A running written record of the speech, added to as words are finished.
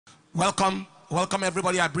Welcome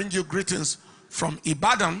everybody. I bring you greetings from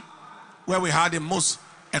Ibadan, where we had a most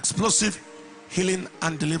explosive healing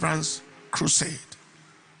and deliverance crusade.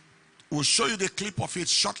 We'll show you the clip of it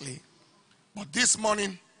shortly. But this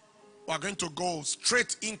morning, we're going to go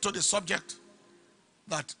straight into the subject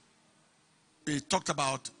that we talked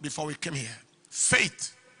about before we came here.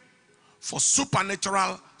 Faith for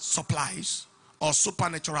supernatural supplies or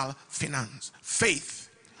supernatural finance. Faith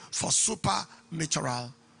for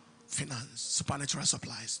supernatural finance, supernatural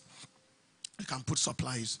supplies. You can put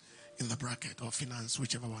supplies in the bracket or finance,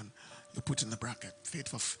 whichever one you put in the bracket. Faith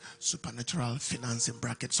for supernatural finance in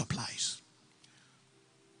bracket supplies.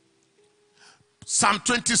 Psalm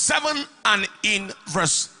 27 and in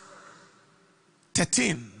verse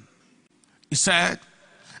 13, he said,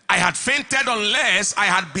 I had fainted unless I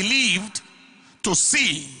had believed to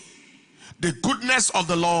see the goodness of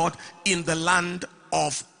the Lord in the land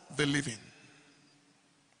of the living.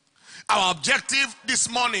 Our objective this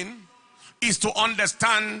morning is to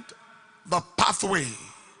understand the pathway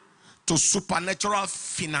to supernatural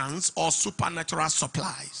finance or supernatural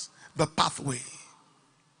supplies. The pathway.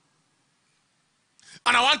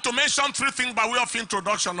 And I want to mention three things by way of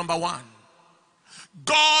introduction. Number one,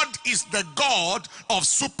 God is the God of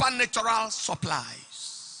supernatural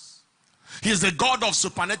supplies. He is the God of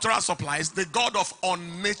supernatural supplies, the God of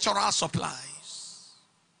unnatural supplies.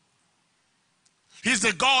 He's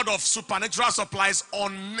the God of supernatural supplies,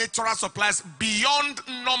 unnatural supplies, beyond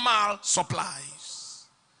normal supplies.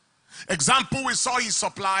 Example, we saw his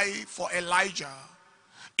supply for Elijah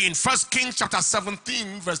in 1 Kings chapter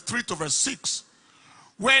 17, verse 3 to verse 6,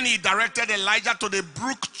 when he directed Elijah to the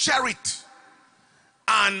brook Cherith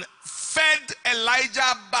and fed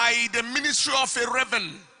Elijah by the ministry of a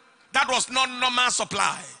raven. That was not normal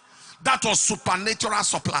supply. That was supernatural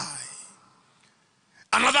supply.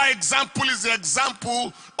 Another example is the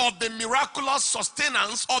example of the miraculous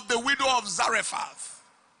sustenance of the widow of Zarephath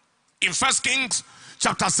in 1 Kings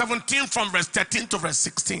chapter 17 from verse 13 to verse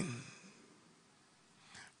 16,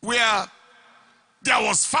 where there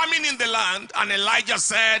was famine in the land and Elijah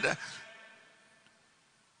said,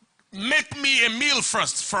 make me a meal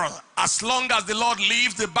first, for as long as the Lord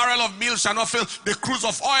lives, the barrel of meal shall not fail, the cruse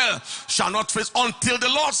of oil shall not fail, until the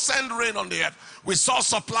Lord send rain on the earth. We saw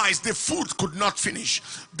supplies, the food could not finish.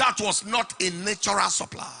 That was not a natural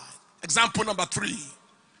supply. Example number 3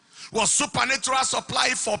 was supernatural supply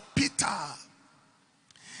for Peter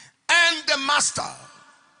and the master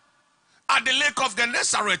at the lake of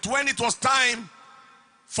Gennesaret when it was time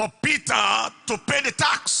for Peter to pay the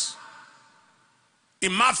tax.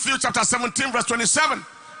 In Matthew chapter 17 verse 27,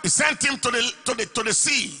 he sent him to the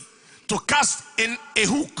sea to cast in a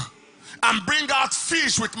hook and bring out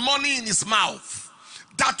fish with money in his mouth.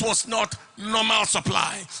 That was not normal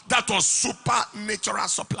supply. That was supernatural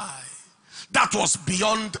supply. That was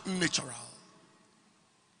beyond natural.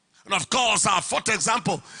 And of course, our fourth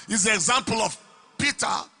example is the example of Peter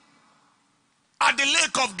at the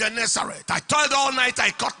lake of Gennesaret. I toiled all night,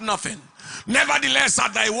 I caught nothing. Nevertheless,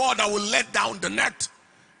 at thy word, I will let down the net.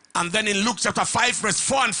 And then in Luke chapter 5, verse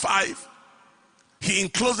 4 and 5, he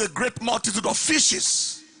enclosed a great multitude of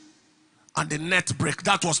fishes and the net break.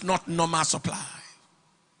 That was not normal supply.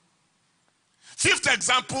 Fifth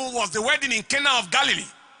example was the wedding in Cana of Galilee.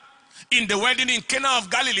 In the wedding in Cana of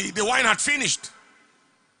Galilee, the wine had finished.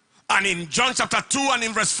 And in John chapter 2 and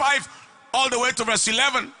in verse 5, all the way to verse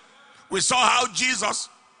 11, we saw how Jesus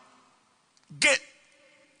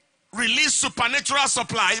released supernatural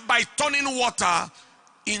supply by turning water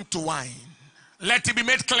into wine. Let it be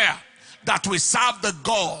made clear that we serve the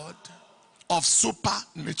God of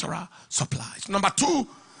supernatural supplies. Number 2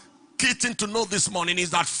 key thing to know this morning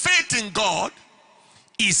is that faith in God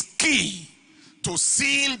is key to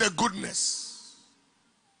seeing the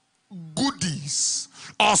goodies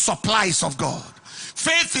or supplies of God.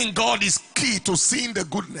 Faith in God is key to seeing the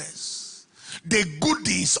goodness, the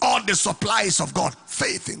goodies or the supplies of God.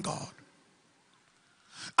 Faith in God.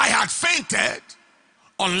 I had fainted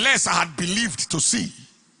unless I had believed to see.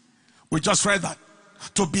 We just read that.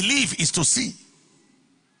 To believe is to see.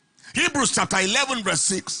 Hebrews chapter 11 verse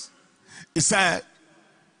 6, it said,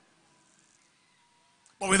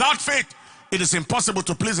 but without faith it is impossible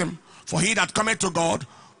to please him, for he that cometh to God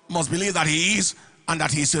must believe that he is, and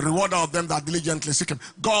that he is a rewarder of them that diligently seek him.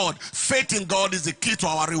 God, faith in God is the key to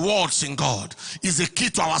our rewards in God, is the key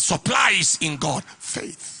to our supplies in God.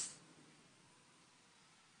 Faith.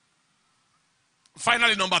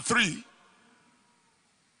 Finally, number 3,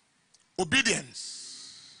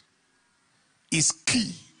 obedience is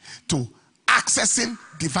key to accessing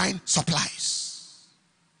divine supplies.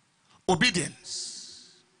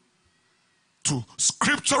 Obedience to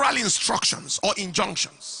scriptural instructions or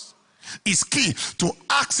injunctions is key to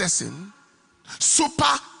accessing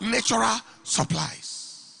supernatural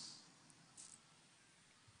supplies.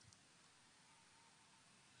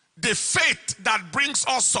 The faith that brings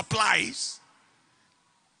us supplies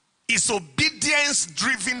is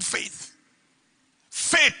obedience-driven faith.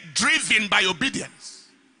 Faith driven by obedience.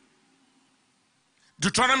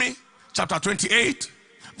 Deuteronomy chapter 28,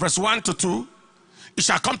 verse 1 to 2. It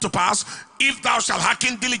shall come to pass, if thou shalt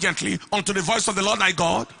hearken diligently unto the voice of the Lord thy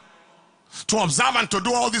God, to observe and to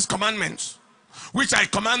do all these commandments, which I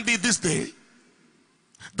command thee this day,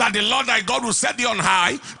 that the Lord thy God will set thee on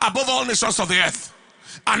high above all nations of the earth,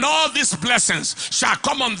 and all these blessings shall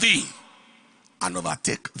come on thee and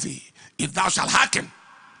overtake thee, if thou shalt hearken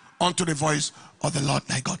unto the voice of the Lord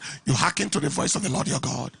thy God. You hearken to the voice of the Lord your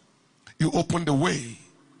God, you open the way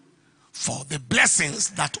for the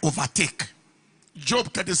blessings that overtake.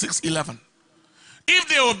 Job 36:11. If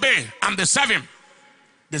they obey and they serve him,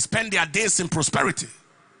 they spend their days in prosperity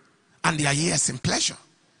and their years in pleasure.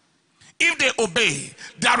 If they obey,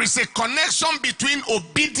 there is a connection between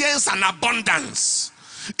obedience and abundance.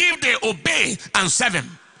 If they obey and serve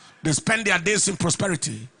him, they spend their days in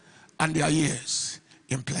prosperity and their years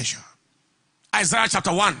in pleasure. Isaiah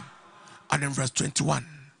chapter 1 and then verse 21.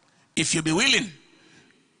 If you be willing,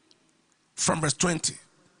 from verse 20.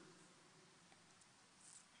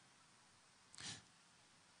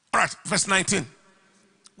 All right, verse 19.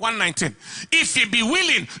 1:19. If ye be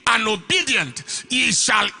willing and obedient, ye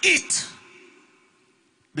shall eat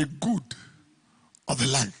the good of the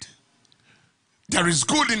land. There is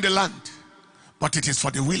good in the land, but it is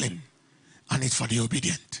for the willing and it's for the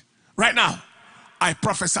obedient. Right now, I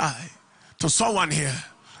prophesy to someone here,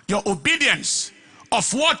 your obedience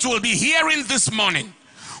of what you will be hearing this morning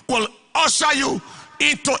will usher you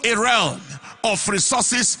into a realm of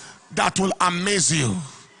resources that will amaze you.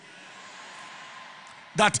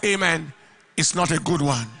 That amen is not a good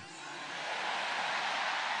one.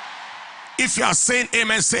 If you are saying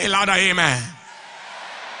amen, say a louder amen.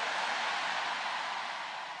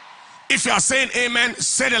 If you are saying amen,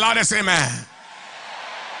 say the loudest amen.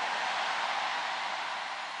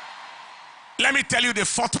 Let me tell you the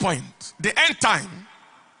fourth point. The end time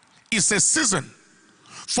is a season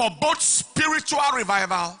for both spiritual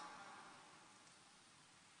revival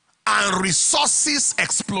and resources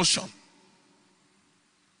explosion.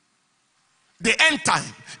 The end time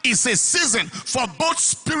is a season for both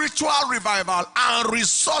spiritual revival and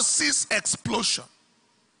resources explosion.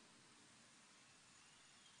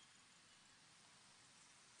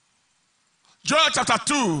 Joel chapter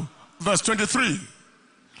 2 verse 23.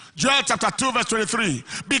 Joel chapter 2 verse 23.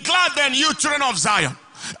 Be glad then, you children of Zion,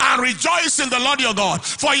 and rejoice in the Lord your God,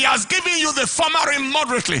 for he has given you the former rain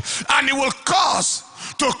moderately, and he will cause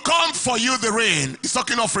to come for you the rain. He's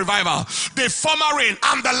talking of revival. The former rain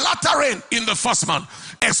and the latter rain in the first month.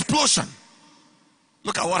 Explosion.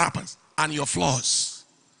 Look at what happens. And your floors,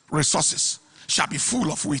 resources, shall be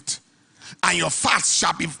full of wheat, and your fats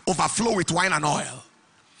shall be overflow with wine and oil.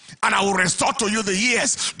 And I will restore to you the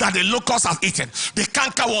years that the locust has eaten, the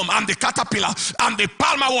cankerworm and the caterpillar and the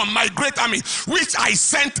palmer worm, my great army, which I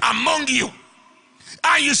sent among you.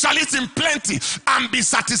 And you shall eat in plenty and be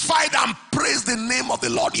satisfied, and praise the name of the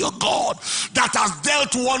Lord your God that has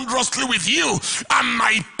dealt wondrously with you, and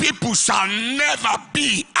my people shall never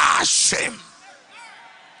be ashamed.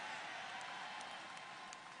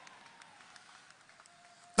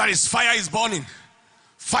 That is, fire is burning.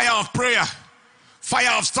 Fire of prayer.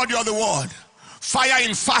 Fire of study of the word. Fire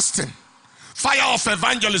in fasting. Fire of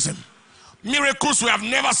evangelism. Miracles we have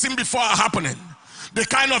never seen before are happening. The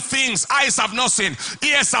kind of things eyes have not seen,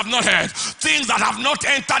 ears have not heard, things that have not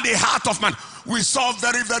entered the heart of man. We saw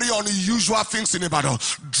very, very unusual things in Ibadan,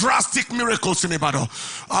 drastic miracles in Ibadan.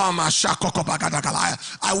 I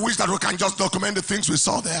wish that we can just document the things we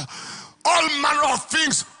saw there. All manner of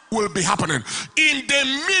things will be happening. In the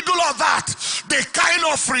middle of that, the kind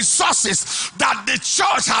of resources that the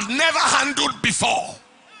church had never handled before.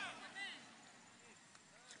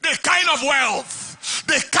 The kind of wealth,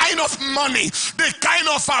 the kind of money, the kind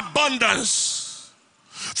of abundance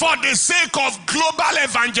for the sake of global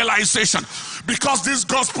evangelization, because this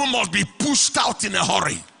gospel must be pushed out in a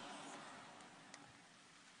hurry.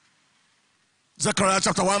 Zechariah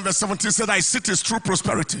chapter 1 verse 17 said, thy city's true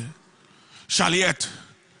prosperity shall yet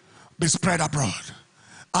be spread abroad,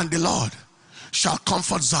 and the Lord shall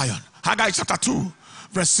comfort Zion. Haggai chapter 2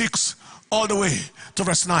 verse 6 all the way to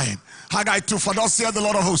verse 9. Haggai 2, for thus saith the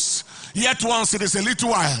Lord of hosts, yet once it is a little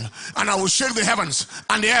while, and I will shake the heavens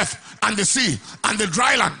and the earth and the sea and the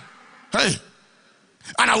dry land. Hey,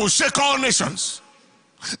 and I will shake all nations,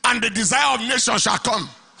 and the desire of nations shall come,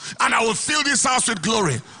 and I will fill this house with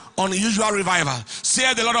glory. Unusual revival.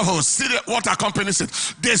 Say the Lord of hosts. See what accompanies it.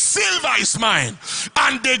 The silver is mine,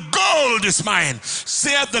 and the gold is mine.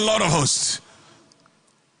 Say the Lord of hosts.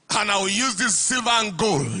 And I will use this silver and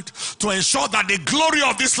gold to ensure that the glory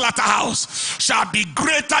of this latter house shall be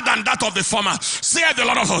greater than that of the former. Say the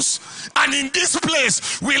Lord of hosts. And in this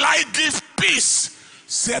place will I give peace.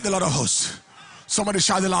 Say the Lord of hosts. Somebody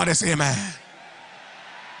shout the loudest amen.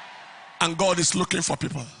 And God is looking for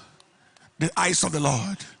people. The eyes of the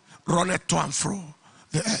Lord runneth to and fro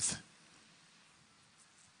the earth.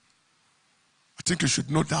 I think you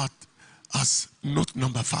should note that as note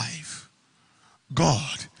number 5.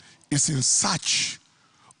 God is in search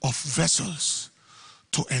of vessels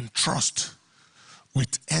to entrust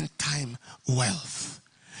with end-time wealth.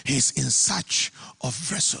 He is in search of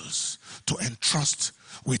vessels to entrust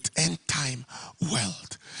with end-time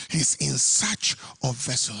wealth. He is in search of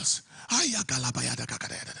vessels.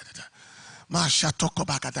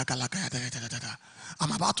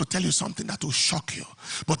 I'm about to tell you something that will shock you,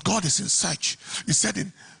 but God is in search. He said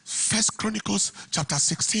in 1 Chronicles chapter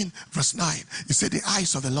 16 verse 9, he said the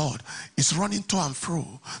eyes of the Lord is running to and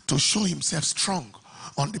fro to show himself strong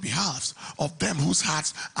on the behalf of them whose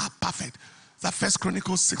hearts are perfect. That 1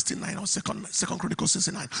 Chronicles 69 or 2 Chronicles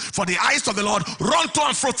 69. For the eyes of the Lord run to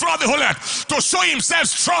and fro throughout the whole earth to show himself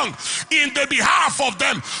strong in the behalf of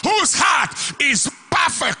them whose heart is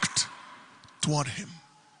perfect toward him.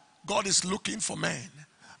 God is looking for men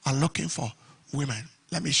and looking for women.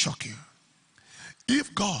 Let me shock you.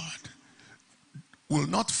 If God will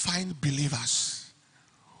not find believers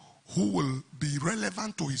who will be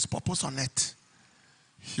relevant to his purpose on earth,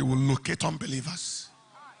 he will locate unbelievers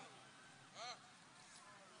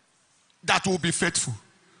that will be faithful.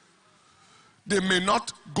 They may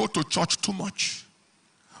not go to church too much,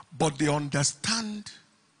 but they understand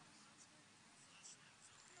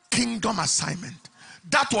kingdom assignment.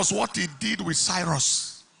 That was what he did with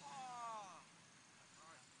Cyrus.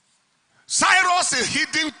 Cyrus, a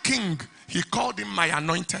hidden king, he called him my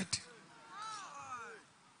anointed.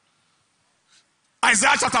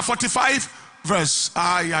 Isaiah chapter 45 verse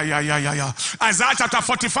Isaiah chapter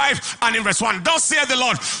 45 and in verse 1. Thus saith the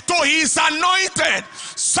Lord to his anointed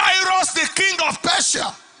Cyrus the king of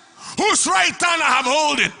Persia, whose right hand I have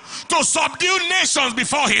holden, to subdue nations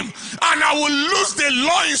before him, and I will loose the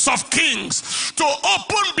loins of kings, to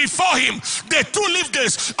open before him the two-leaf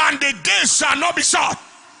gates, and the gates shall not be shut.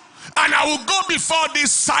 And I will go before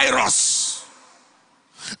this Cyrus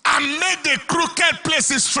and make the crooked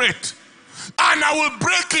places straight, and I will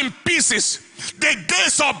break in pieces the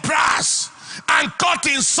gates of brass, and cut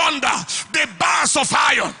in sunder the bars of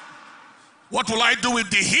iron. What will I do with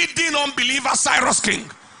the hidden unbeliever Cyrus king?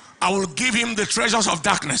 I will give him the treasures of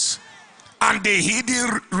darkness and the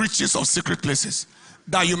hidden riches of secret places,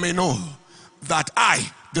 that you may know that I,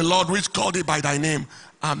 the Lord which called thee by thy name,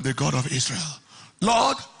 am the God of Israel.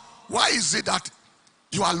 Lord, why is it that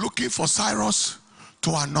you are looking for Cyrus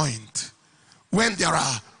to anoint when there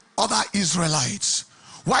are other Israelites?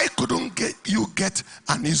 Why couldn't you get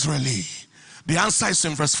an Israeli? The answer is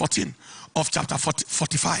in verse 14 of chapter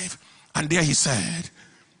 45. And there he said,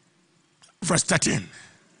 verse 13,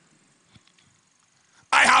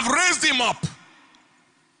 I have raised him up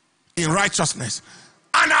in righteousness,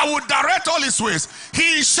 and I will direct all his ways.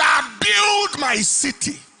 He shall build my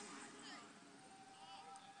city.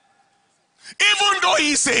 Even though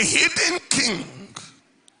he is a hidden king,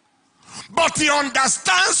 but he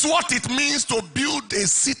understands what it means to build a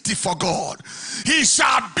city for God. He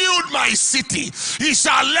shall build my city. He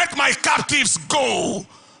shall let my captives go,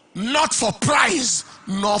 not for prize,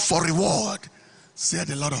 nor for reward, said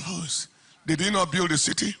the Lord of hosts. Did he not build a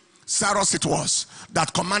city? Cyrus it was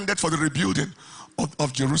that commanded for the rebuilding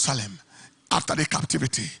of Jerusalem after the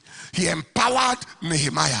captivity. He empowered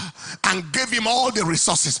Nehemiah and gave him all the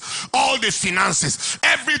resources, all the finances,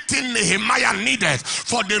 everything Nehemiah needed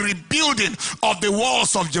for the rebuilding of the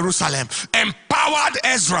walls of Jerusalem. Empowered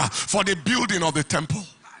Ezra for the building of the temple.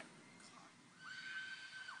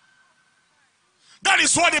 That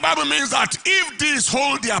is what the Bible means, that if these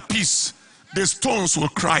hold their peace, the stones will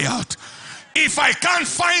cry out. If I can't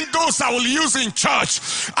find those I will use in church,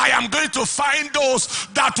 I am going to find those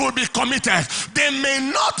that will be committed. They may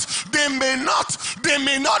not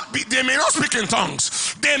speak in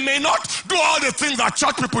tongues. They may not do all the things that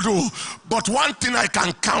church people do. But one thing I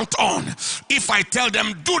can count on, if I tell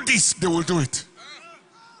them do this, they will do it.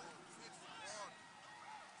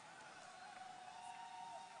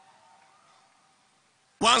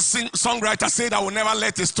 One songwriter said, I will never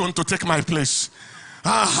let a stone to take my place.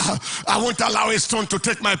 I won't allow a stone to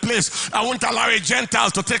take my place. I won't allow a Gentile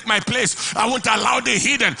to take my place. I won't allow the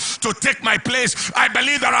heathen to take my place. I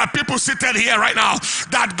believe there are people seated here right now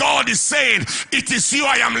that God is saying, it is you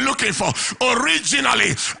I am looking for.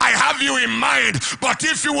 Originally, I have you in mind, but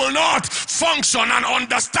if you will not function and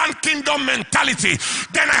understand kingdom mentality,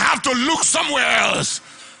 then I have to look somewhere else,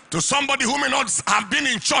 to somebody who may not have been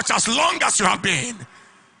in church as long as you have been.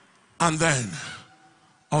 And then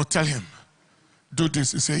I'll tell him, do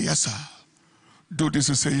this. He say, yes, sir. Do this.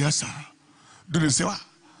 He say, yes, sir. Do this. He say, well,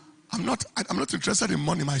 I'm not interested in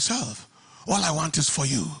money myself. All I want is for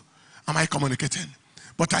you. Am I communicating?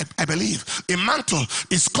 But I believe a mantle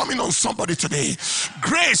is coming on somebody today.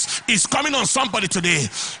 Grace is coming on somebody today.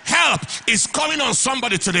 Help is coming on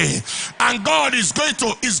somebody today. And God is going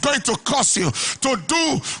to cause you to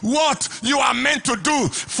do what you are meant to do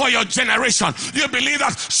for your generation. You believe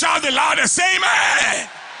that? Shout the loudest, say amen.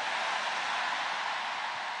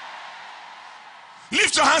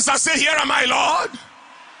 Lift your hands and say, here am I, Lord.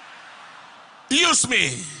 Use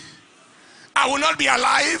me. I will not be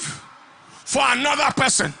alive for another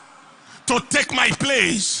person to take my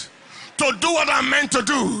place, to do what I'm meant to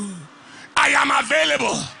do. I am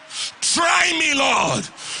available. Try me, Lord,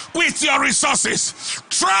 with your resources.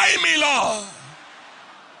 Try me, Lord.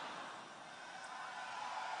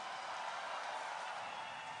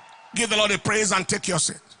 Give the Lord a praise and take your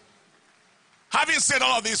seat. Having said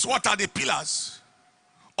all of this, what are the pillars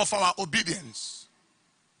of our obedience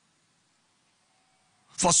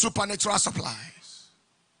for supernatural supplies?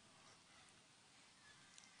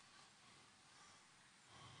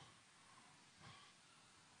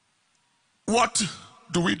 What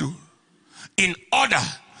do we do in order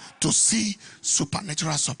to see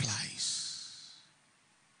supernatural supplies?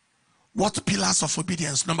 What pillars of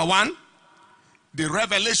obedience? Number one, the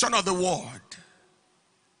revelation of the word.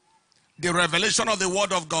 The revelation of the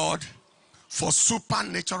word of God for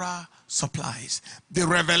supernatural supplies. The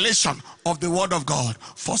revelation of the word of God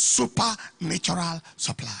for supernatural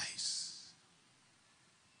supplies.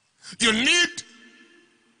 You need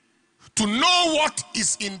to know what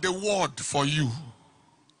is in the word for you.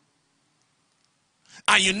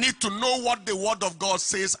 And you need to know what the word of God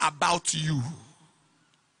says about you.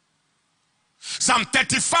 Psalm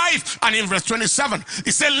 35 and in verse 27,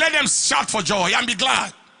 it said, let them shout for joy and be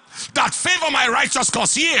glad that favor my righteous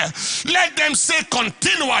cause. Here, let them say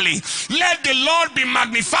continually, let the Lord be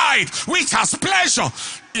magnified, which has pleasure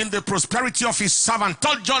in the prosperity of his servant.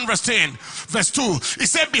 3 John verse 10, verse 2, he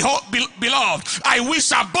said, behold, beloved, I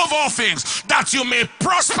wish above all things that you may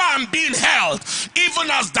prosper and be in health,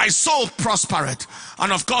 even as thy soul prospereth.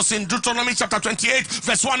 And of course, in Deuteronomy chapter 28,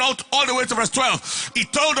 verse 1 all the way to verse 12, he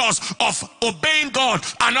told us of obeying God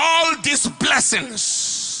and all these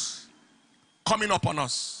blessings coming upon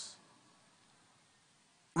us.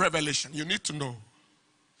 Revelation. You need to know.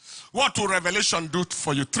 What will revelation do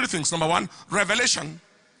for you? 3 things. Number one, revelation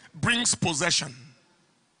brings possession.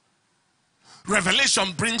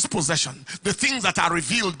 Revelation brings possession. The things that are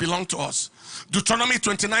revealed belong to us. Deuteronomy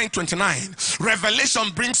 29:29. Revelation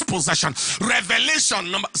brings possession.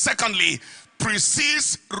 Revelation, secondly,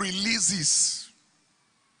 precedes releases.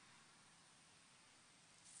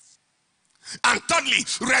 And thirdly,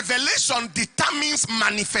 revelation determines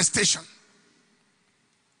manifestation.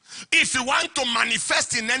 If you want to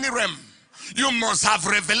manifest in any realm, you must have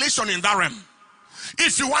revelation in that realm.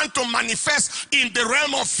 If you want to manifest in the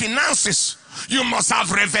realm of finances, you must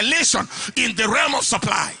have revelation in the realm of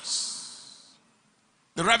supplies.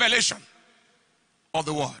 The revelation of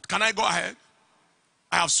the word. Can I go ahead?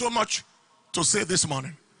 I have so much to say this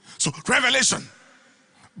morning. So revelation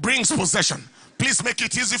brings possession. Please make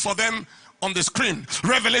it easy for them on the screen.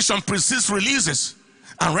 Revelation precedes releases,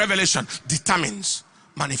 and revelation determines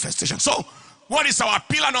manifestation. So what is our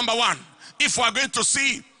pillar number one? If we are going to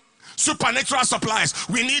see supernatural supplies,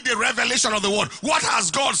 we need the revelation of the word. What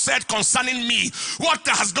has God said concerning me? What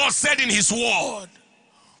has God said in his word?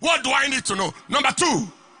 What do I need to know? Number two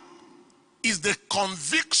is the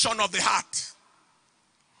conviction of the heart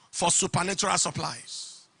for supernatural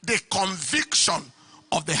supplies. The conviction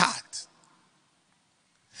of the heart.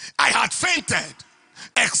 I had fainted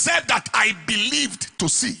except that I believed to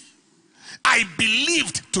see. I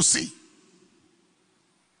believed to see.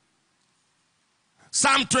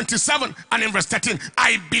 Psalm 27 and in verse 13,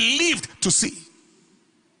 I believed to see.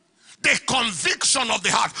 The conviction of the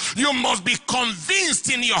heart. You must be convinced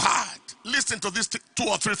in your heart. Listen to these 2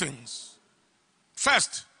 or 3 things.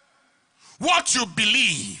 First, what you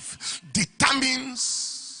believe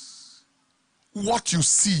determines what you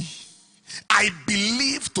see. I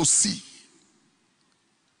believe to see.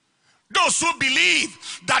 Those who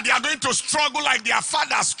believe that they are going to struggle like their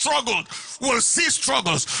father struggled will see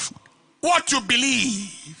struggles. What you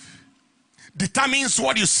believe determines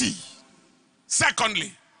what you see.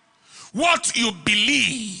 Secondly, what you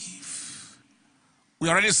believe. We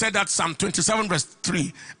already said that, Psalm 27 verse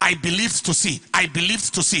 3. I believed to see. I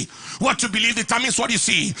believed to see. What you believe determines what you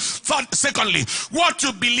see. Secondly, what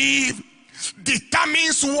you believe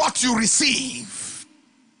determines what you receive.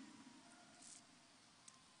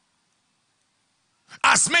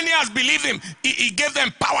 As many as believe him, he gave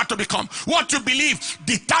them power to become. What you believe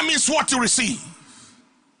determines what you receive.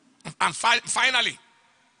 And finally,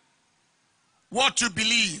 what you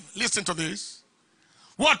believe, listen to this.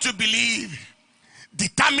 What you believe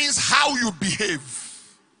determines how you behave.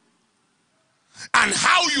 And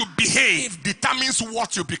how you behave determines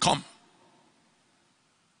what you become.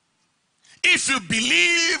 If you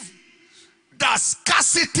believe that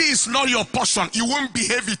scarcity is not your portion, you won't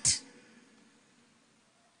behave it.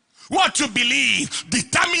 What you believe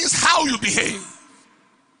determines how you behave.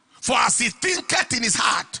 For as he thinketh in his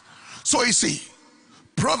heart, so is he.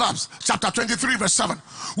 Proverbs chapter 23 verse 7.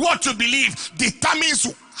 What you believe determines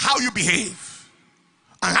how you behave.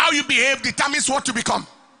 And how you behave determines what you become.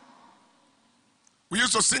 We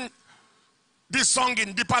used to sing this song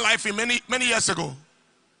in Deeper Life many years ago.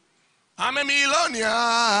 I'm a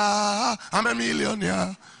millionaire. I'm a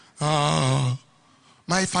millionaire. Oh.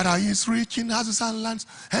 My father is rich in houses and lands,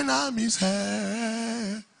 and I'm his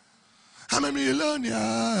heir. I'm a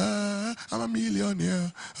millionaire. I'm a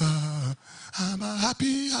millionaire. I'm a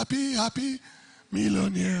happy, happy, happy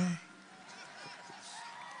millionaire.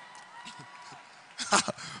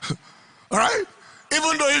 All right?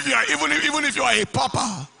 Even if you are a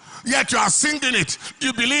pauper, yet you are singing it,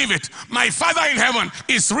 you believe it. My Father in heaven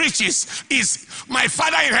is my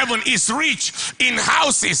Father in heaven is rich in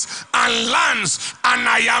houses and lands, and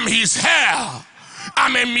I am his heir.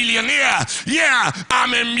 I'm a millionaire. Yeah,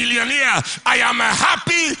 I'm a millionaire. I am a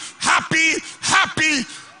happy, happy, happy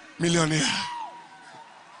millionaire.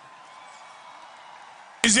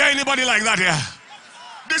 Is there anybody like that here?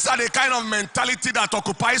 These are the kind of mentality that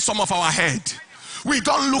occupies some of our head. We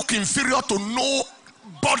don't look inferior to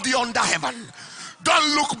nobody under heaven.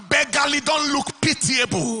 Don't look beggarly, don't look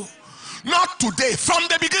pitiable. Not today, from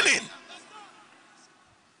the beginning.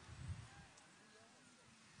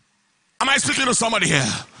 Am I speaking to somebody here?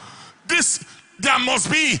 There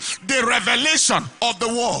must be the revelation of the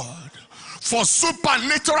word. For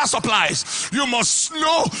supernatural supplies, you must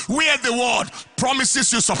know where the word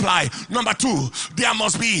promises you supply. Number two, there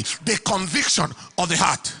must be the conviction of the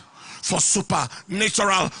heart for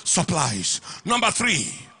supernatural supplies. Number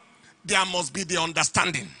three, there must be the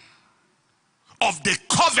understanding of the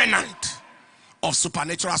covenant of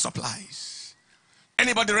supernatural supplies.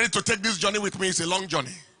 Anybody ready to take this journey with me? It's a long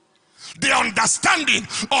journey. The understanding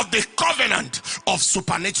of the covenant of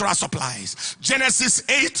supernatural supplies. Genesis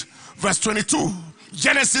 8 verse 22.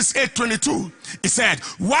 Genesis 8:22. It said,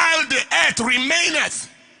 while the earth remaineth,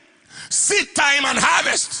 seed time and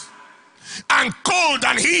harvest, and cold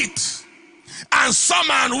and heat, and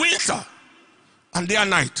summer and winter, and day and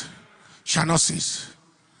night shall not cease.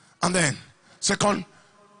 And then 2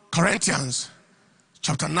 Corinthians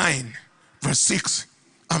chapter 9 verse 6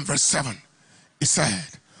 and verse 7. It said,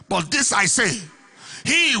 but this I say,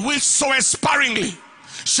 he which soweth sparingly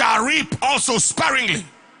shall reap also sparingly,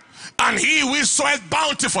 and he which soweth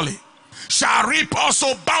bountifully shall reap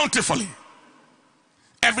also bountifully.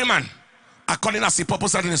 Every man according as he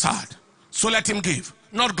purposeth in his heart, so let him give,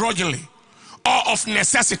 not grudgingly or of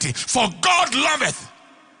necessity, for God loveth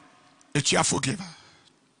a cheerful giver.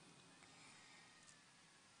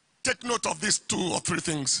 Take note of these 2 or 3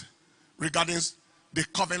 things regarding the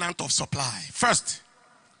covenant of supply. First,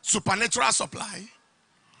 supernatural supply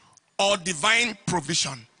or divine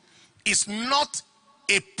provision is not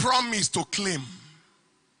a promise to claim,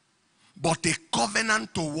 but a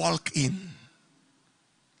covenant to walk in.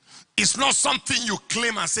 It's not something you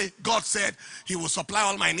claim and say, God said he will supply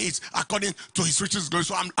all my needs according to his riches glory,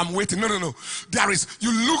 so I'm waiting. No.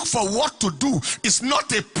 You look for what to do. It's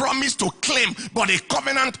not a promise to claim, but a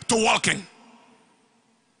covenant to walk in.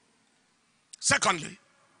 Secondly,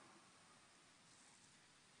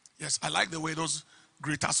 yes, I like the way those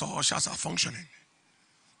greeters or ushers are functioning.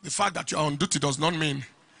 The fact that you're on duty does not mean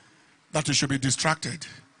that you should be distracted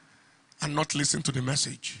and not listen to the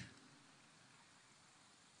message.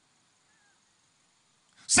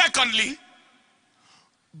 Secondly,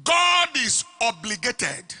 God is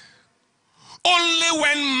obligated only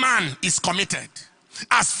when man is committed.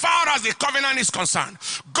 As far as the covenant is concerned,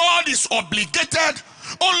 God is obligated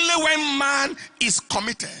only when man is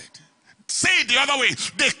committed. Say it the other way.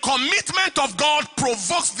 The commitment of God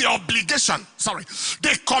provokes the obligation. Sorry.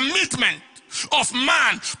 The commitment of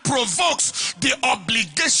man provokes the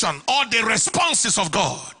obligation or the responses of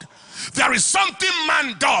God. There is something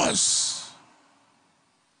man does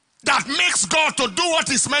that makes God to do what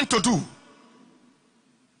he's meant to do.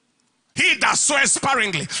 He that soweth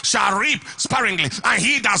sparingly shall reap sparingly, and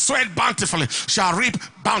he that soweth bountifully shall reap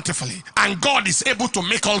bountifully. And God is able to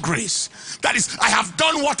make all grace. That is, I have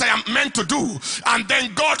done what I am meant to do, and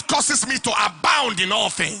then God causes me to abound in all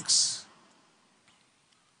things.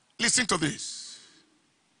 Listen to this.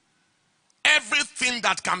 Everything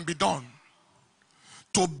that can be done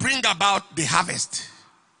to bring about the harvest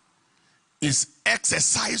is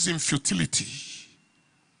exercise in futility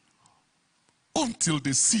until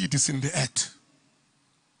the seed is in the earth.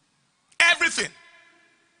 Everything.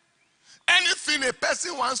 Anything a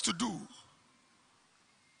person wants to do.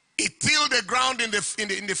 He tilled the ground in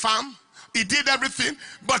the farm. He did everything,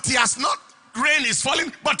 but he has not, rain is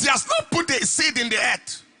falling, but he has not put the seed in the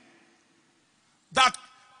earth. That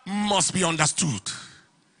must be understood.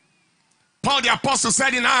 Paul the Apostle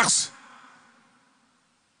said in Acts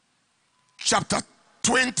chapter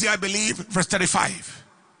 20, I believe, verse 35,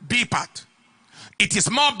 B part. It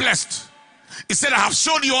is more blessed. He said, I have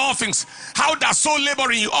showed you all things. How that so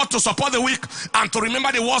laboring you ought to support the weak and to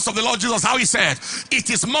remember the words of the Lord Jesus. How he said,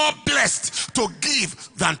 it is more blessed to give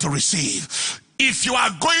than to receive. If you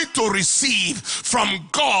are going to receive from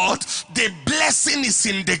God, the blessing is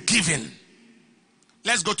in the giving.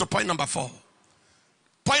 Let's go to point number 4.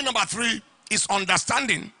 Point number 3 is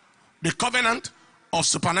understanding the covenant of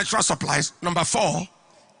supernatural supplies. Number 4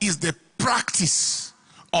 is the practice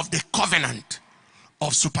of the covenant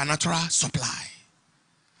of supernatural supply.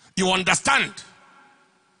 You understand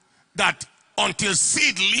that until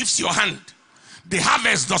seed leaves your hand, the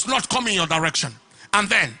harvest does not come in your direction. And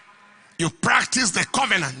then you practice the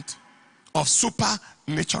covenant of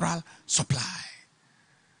supernatural supply.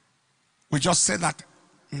 We just said that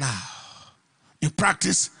now. You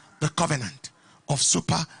practice the covenant of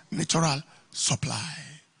supernatural supply.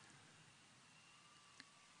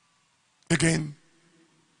 Again,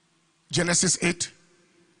 Genesis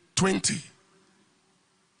 8:20.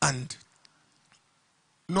 And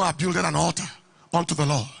Noah builded an altar unto the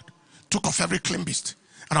Lord, took of every clean beast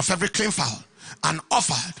and of every clean fowl, and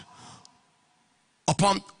offered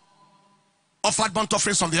burnt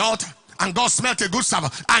offerings on the altar. And God smelt a good savour,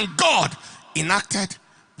 and God enacted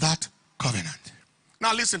that covenant.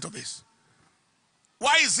 Now listen to this.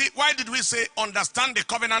 Why did we say understand the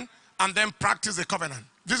covenant and then practice the covenant?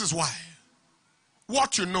 This is why.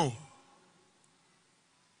 What you know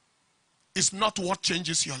is not what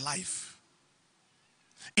changes your life.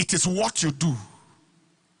 It is what you do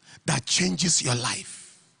that changes your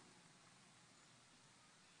life.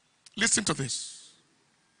 Listen to this.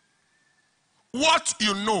 What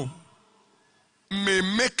you know may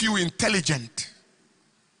make you intelligent.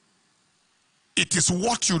 It is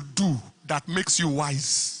what you do that makes you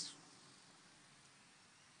wise.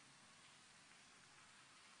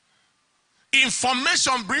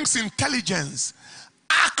 Information brings intelligence.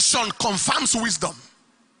 Action confirms wisdom.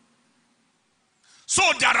 So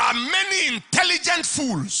there are many intelligent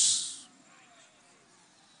fools.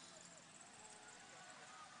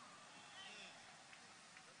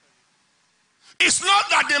 It's not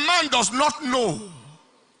that the man does not know.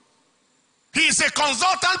 He is a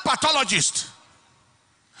consultant pathologist.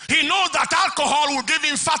 He knows that alcohol will give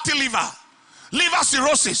him fatty liver, liver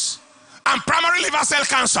cirrhosis, and primary liver cell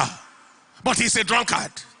cancer. But he's a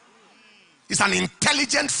drunkard. He's an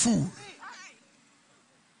intelligent fool.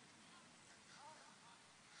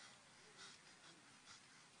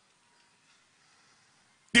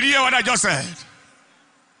 Did you hear what I just said?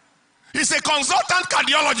 He's a consultant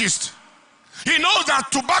cardiologist. He knows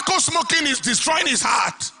that tobacco smoking is destroying his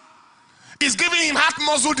heart. It's giving him heart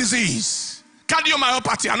muscle disease,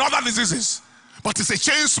 cardiomyopathy, and other diseases. But he's a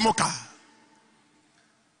chain smoker.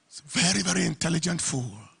 It's a very, very intelligent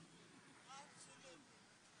fool.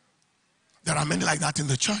 There are many like that in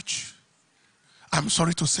the church. I'm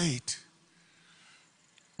sorry to say it.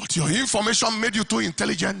 But your information made you too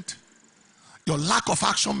intelligent. Your lack of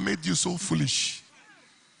action made you so foolish.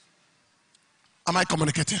 Am I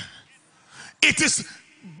communicating? It is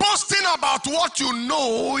boasting about what you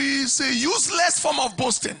know is a useless form of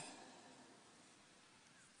boasting.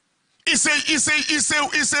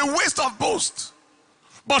 It's a waste of boast.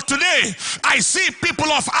 But today, I see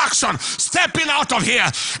people of action stepping out of here.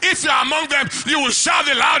 If you're among them, you will shout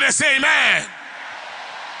the loudest amen.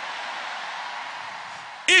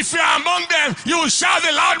 If you're among them, you will shout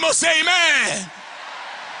the loudest amen.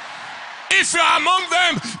 If you are among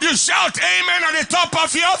them, you shout amen at the top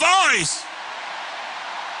of your voice.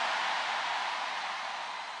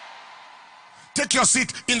 Take your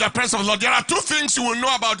seat in the presence of the Lord. There are two things you will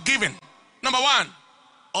know about giving. Number one,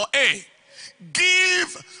 or A,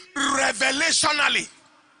 give revelationally.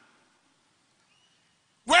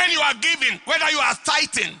 When you are giving, whether you are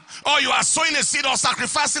tithing or you are sowing a seed or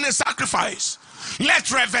sacrificing a sacrifice, let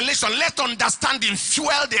revelation, let understanding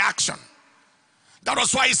fuel the action. That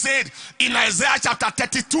was why he said in Isaiah chapter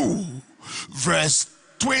 32, verse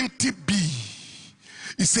 20b,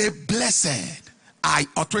 he said, blessed I,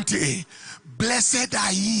 or 20a, blessed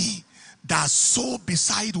are ye that sow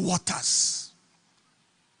beside waters.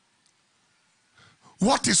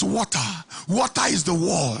 What is water? Water is the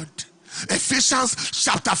word. Ephesians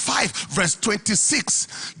chapter 5 verse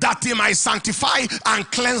 26, that he might sanctify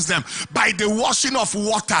and cleanse them by the washing of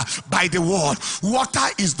water by the word.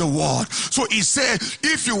 Water is the word. So he said,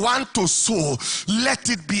 if you want to sow, let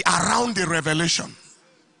it be around the revelation.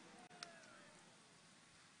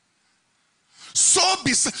 So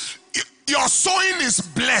your sowing is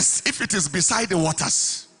blessed if it is beside the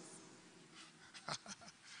waters.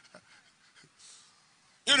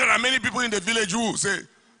 You know, there are many people in the village who say,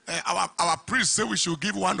 our priest say we should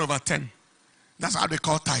give 1/10. That's how they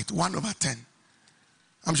call tithe, 1/10.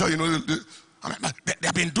 I'm sure you know, they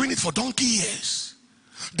have been doing it for donkey years.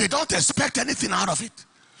 They don't expect anything out of it.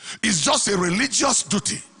 It's just a religious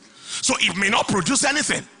duty. So it may not produce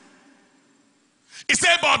anything. He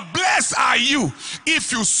said, but blessed are you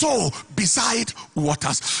if you sow beside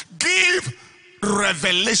waters. Give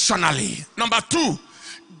revelationally. Number two,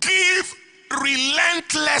 give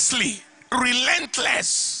relentlessly.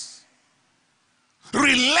 Relentless,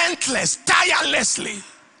 tirelessly.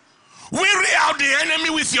 Weary out the enemy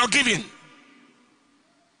with your giving.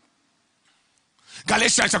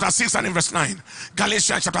 Galatians chapter 6 and in verse 9.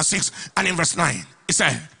 Galatians chapter 6 and in verse 9. It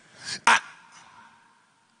said,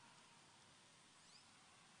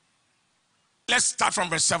 let's start from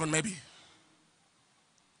verse 7 maybe.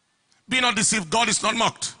 Be not deceived, God is not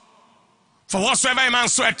mocked. For whatsoever a man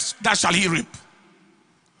soweth, that shall he reap.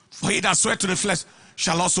 For he that soweth to the flesh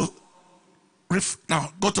shall also reap.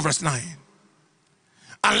 Now go to verse 9.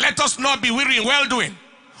 And let us not be weary in well doing,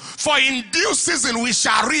 for in due season we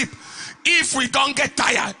shall reap if we don't get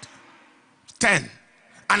tired. 10.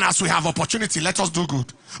 And as we have opportunity, let us do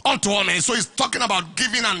good unto all men. So he's talking about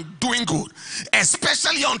giving and doing good,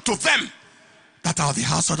 especially unto them that are the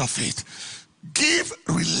household of faith. Give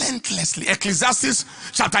relentlessly. Ecclesiastes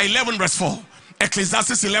chapter 11 verse 4.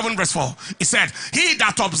 Ecclesiastes 11 verse 4. He said, he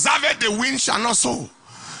that observeth the wind shall not sow,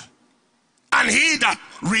 and he that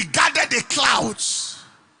regardeth the clouds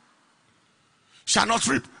shall not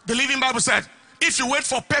reap. The Living Bible said, if you wait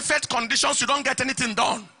for perfect conditions, you don't get anything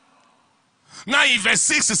done. Now in verse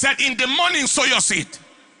 6 he said, in the morning sow your seed.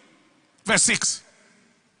 Verse 6.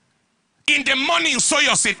 In the morning sow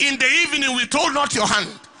your seed, in the evening withhold not your hand.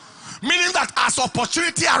 Meaning that as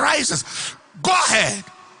opportunity arises, go ahead.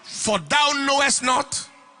 For thou knowest not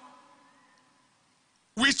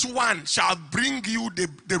which one shall bring you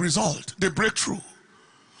the result, the breakthrough.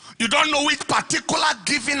 You don't know which particular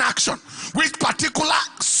giving action, which particular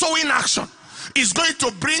sowing action is going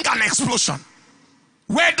to bring an explosion.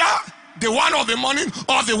 Whether the one of the morning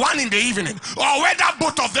or the one in the evening, or whether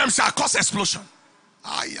both of them shall cause explosion.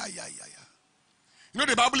 You know,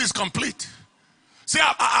 the Bible is complete. See,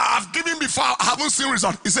 I've given before, I haven't seen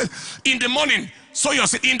result. He said, in the morning, sow your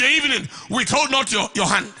seed. In the evening, withhold not your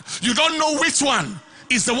hand. You don't know which one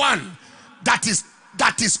is the one that is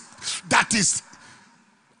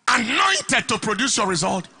anointed to produce your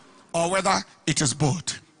result, or whether it is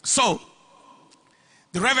both. So,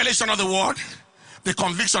 the revelation of the word, the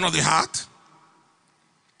conviction of the heart.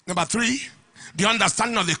 Number 3, the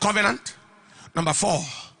understanding of the covenant. Number 4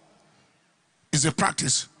 is the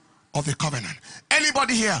practice of the covenant.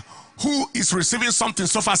 Anybody here who is receiving something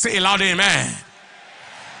so far, say a loud amen.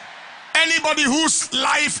 Anybody whose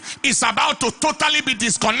life is about to totally be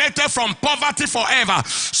disconnected from poverty forever,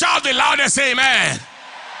 shout the loudest amen.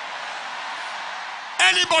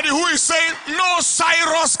 Anybody who is saying no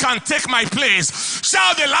Cyrus can take my place,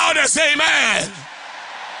 shout the loudest amen.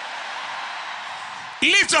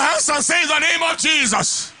 Lift your hands and say in the name of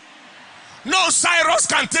Jesus, no Cyrus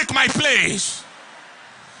can take my place.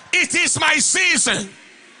 It is my season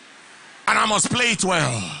and I must play it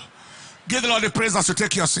well. Give the Lord the praise as you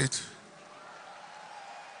take your seat.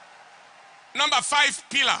 Number 5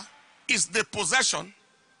 pillar is the possession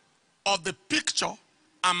of the picture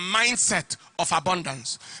and mindset of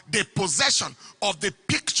abundance. The possession of the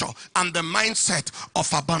picture picture and the mindset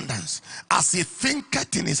of abundance. As he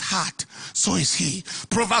thinketh in his heart, so is he.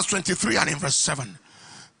 Proverbs 23 and in verse 7.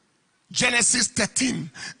 Genesis 13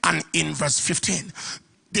 and in verse 15.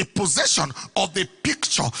 The possession of the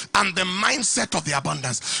picture and the mindset of the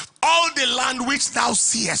abundance. All the land which thou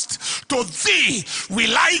seest, to thee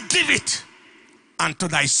will I give it, and to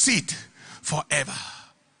thy seed forever.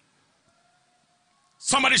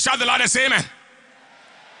 Somebody shout the loudest amen.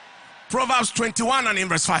 Proverbs 21 and in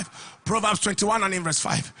verse 5. Proverbs 21 and in verse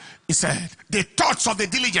 5. He said, the thoughts of the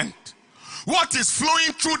diligent. What is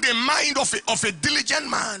flowing through the mind of a diligent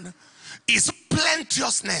man is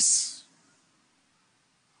plenteousness.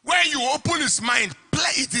 When you open his mind,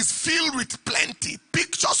 it is filled with plenty,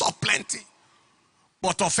 pictures of plenty.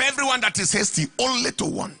 But of everyone that is hasty, only to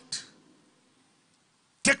want.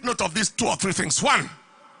 Take note of these 2 or 3 things. 1,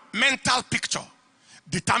 mental picture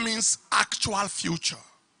determines actual future.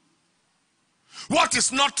 What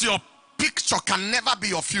is not your picture can never be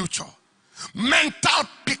your future. Mental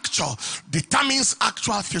picture determines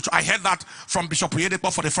actual future. I heard that from Bishop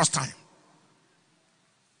Oyedepo for the first time.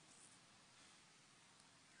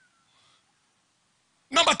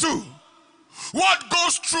 Number 2, what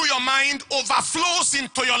goes through your mind overflows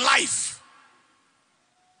into your life.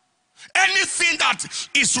 Anything that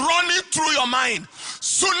is running through your mind,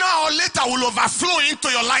 sooner or later will overflow into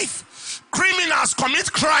your life. Criminals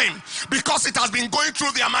commit crime because it has been going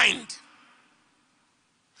through their mind.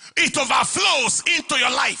 It overflows into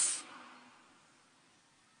your life.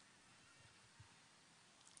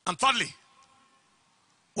 And thirdly,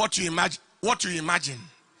 what you imagine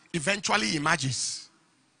eventually emerges.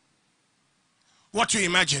 What you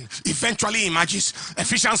imagine eventually emerges.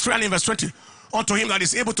 Ephesians 3 and verse 20. Unto him that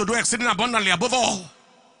is able to do exceeding abundantly above all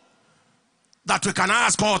that we can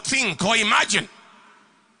ask or think or imagine.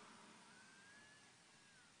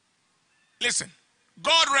 Listen,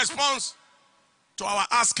 God responds to our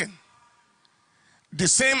asking the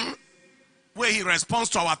same way he responds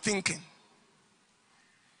to our thinking.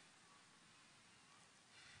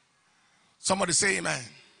 Somebody say amen.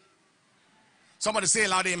 Somebody say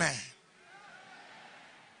loud amen.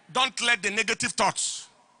 Don't let the negative thoughts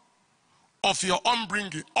of your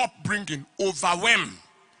upbringing overwhelm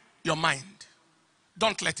your mind.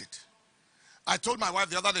 Don't let it. I told my wife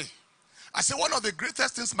the other day, I said one of the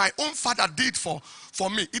greatest things my own father did for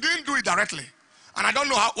me, he didn't do it directly. And I don't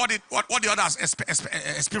know what the others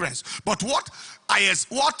experienced. But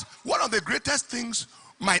one of the greatest things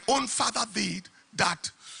my own father did that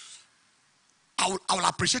I will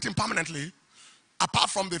appreciate him permanently, apart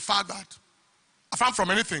from the fact that, apart from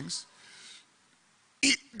many things,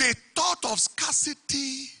 the thought of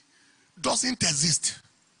scarcity doesn't exist.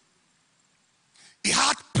 He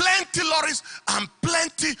had plenty lorries and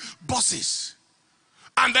plenty buses.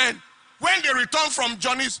 And then when they return from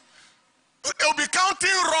journeys, they'll be counting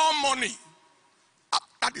raw money.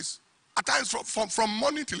 That is, at times from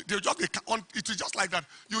money till they'll just be, it is just like that.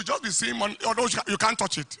 You'll just be seeing money, although you can't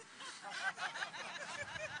touch it.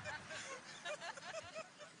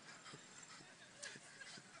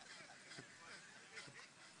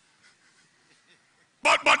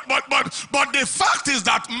 But the fact is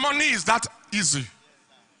that money is that easy.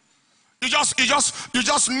 You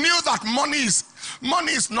just knew that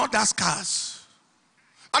money is not that scarce.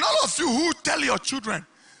 And all of you who tell your children,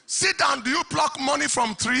 sit down, do you pluck money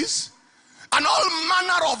from trees? And all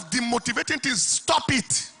manner of demotivating things, stop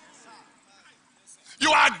it.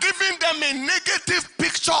 You are giving them a negative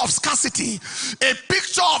picture of scarcity, a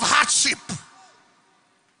picture of hardship.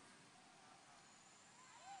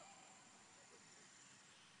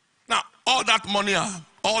 Now, all that money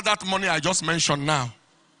I just mentioned now,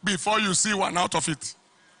 before you see one out of it,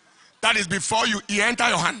 that is before you enter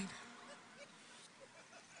your hand.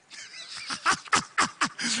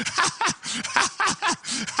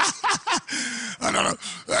 No.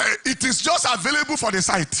 It is just available for the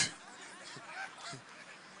sight.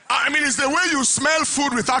 I mean, it's the way you smell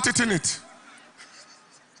food without eating it.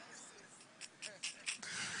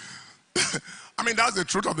 I mean, that's the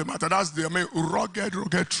truth of the matter. That's the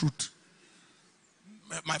rugged truth.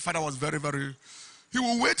 My father was very, very... He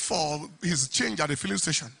will wait for his change at the filling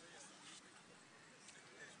station.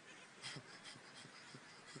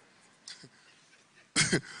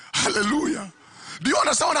 Hallelujah. Do you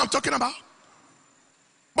understand what I'm talking about?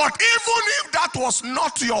 But even if that was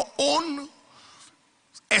not your own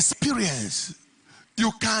experience,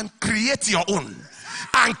 you can create your own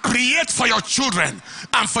and create for your children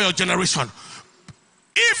and for your generation.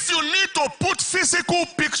 If you need to put physical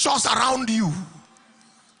pictures around you,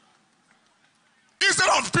 instead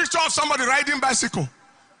of picture of somebody riding bicycle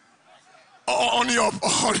on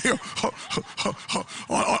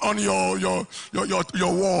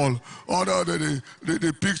your wall, or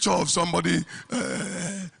the picture of somebody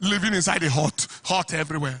living inside a hut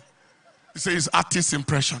everywhere. It says artist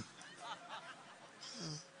impression.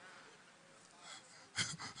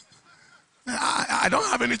 I don't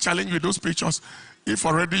have any challenge with those pictures if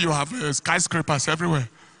already you have skyscrapers everywhere.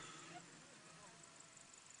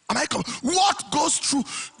 Am I coming? What goes through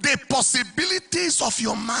the possibilities of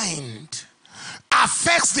your mind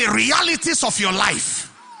affects the realities of your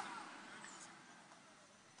life.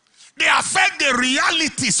 They affect the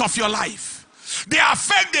realities of your life. They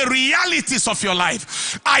affect the realities of your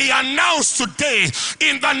life. I announce today,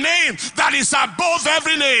 in the name that is above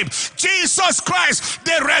every name, Jesus Christ,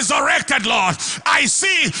 the resurrected Lord, I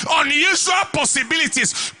see unusual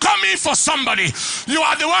possibilities coming for somebody. You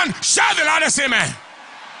are the one. Shout the loudest amen.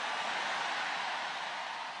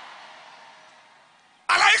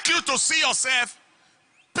 I like you to see yourself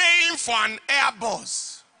paying for an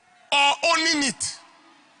Airbus or owning it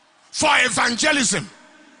for evangelism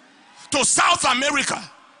to South America,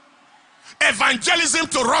 evangelism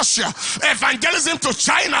to Russia, evangelism to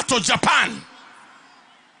China, to Japan.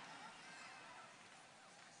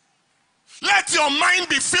 Let your mind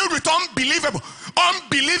be filled with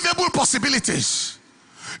unbelievable possibilities.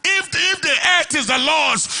 If the earth is the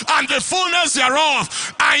Lord's and the fullness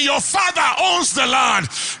thereof, and your Father owns the land,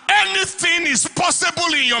 anything is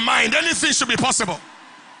possible in your mind. Anything should be possible.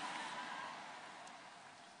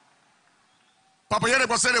 Papa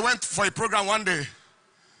Yerebo said they went for a program one day.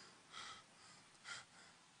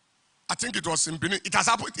 I think it was in Benin. It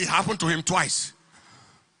happened to him twice.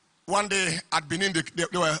 One day at Benin,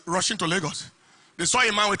 they were rushing to Lagos. They saw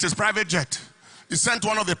a man with his private jet. He sent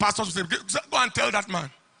one of the pastors to him, go and tell that man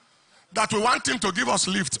that we want him to give us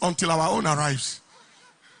lift until our own arrives.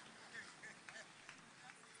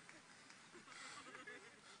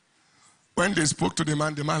 When they spoke to the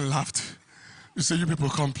man laughed. He said, you people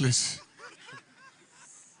come, please.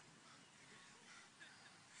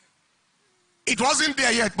 It wasn't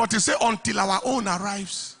there yet, but he said, until our own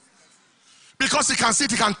arrives. Because he can see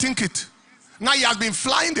it, he can think it. Now he has been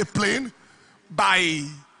flying the plane by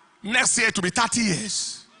next year to be 30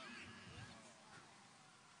 years.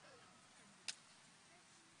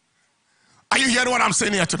 Are you hearing what I'm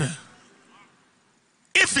saying here today?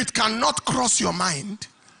 If it cannot cross your mind,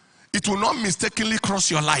 it will not mistakenly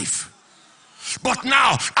cross your life. But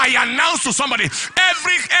now I announce to somebody,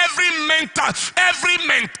 every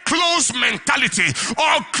closed mentality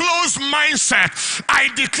or closed mindset, I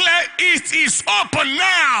declare it is open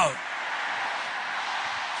now.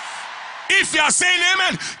 If you are saying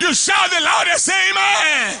amen, you shout the loudest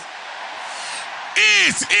amen.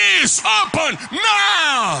 It is open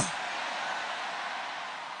now.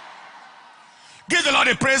 Give the Lord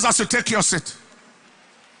a praise as you take your seat.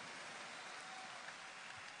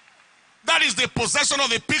 That is the possession of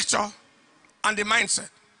the picture and the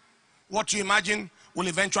mindset. What you imagine will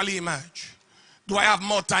eventually emerge. Do I have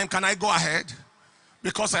more time? Can I go ahead?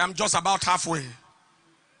 Because I am just about halfway.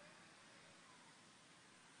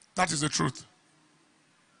 That is the truth.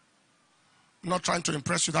 I'm not trying to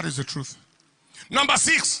impress you. That is the truth. Number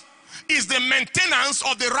 6 is the maintenance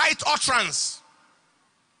of the right utterance.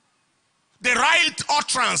 The right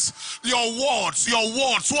utterance. Your words,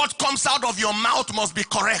 what comes out of your mouth must be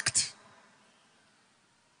correct.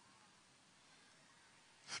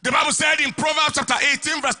 The Bible said in Proverbs chapter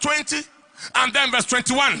 18 verse 20 and then verse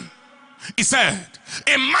 21, it said,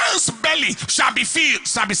 a man's belly shall be filled,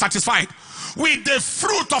 shall be satisfied with the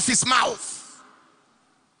fruit of his mouth,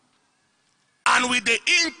 and with the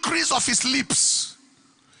increase of his lips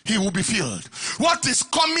he will be filled. What is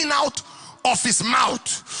coming out of his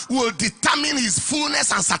mouth will determine his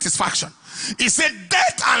fullness and satisfaction. He said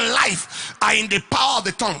death and life are in the power of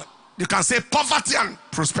the tongue. You can say poverty and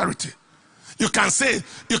prosperity. You can say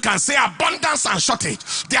abundance and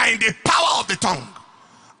shortage. They are in the power of the tongue.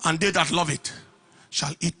 And they that love it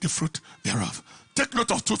shall eat the fruit thereof. Take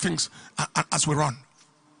note of 2 things as we run.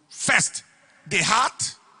 First, the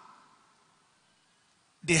heart,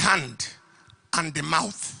 the hand, and the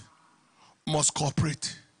mouth must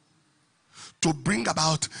cooperate to bring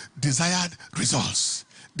about desired results.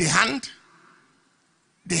 The hand,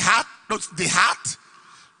 the heart,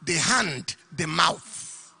 the hand, the mouth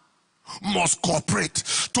must cooperate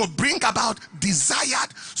to bring about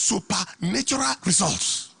desired supernatural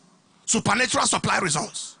results. Supernatural supply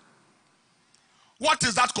results. What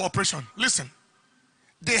is that cooperation? Listen.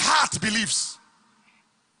 The heart believes.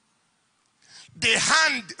 The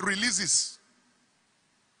hand releases.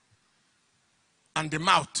 And the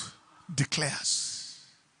mouth declares.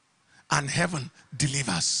 And heaven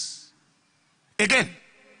delivers. Again,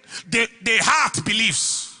 the heart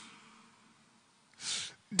believes.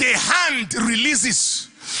 The hand releases.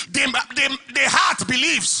 The heart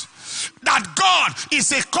believes that God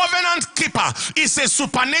is a covenant keeper, is a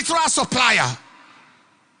supernatural supplier.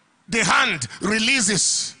 The hand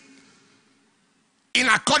releases in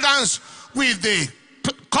accordance with the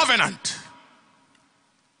covenant.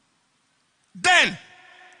 Then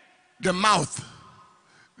the mouth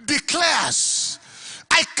declares,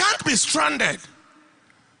 I can't be stranded.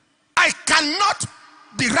 I cannot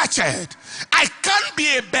be wretched. I can't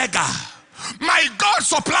be a beggar. My God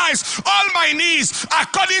supplies all my needs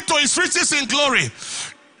according to his riches in glory.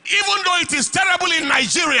 Even though it is terrible in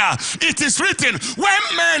Nigeria, it is written,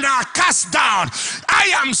 when men are cast down,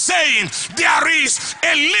 I am saying there is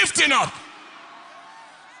a lifting up.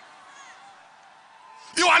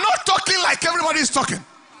 You are not talking like everybody is talking.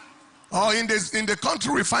 Oh, in the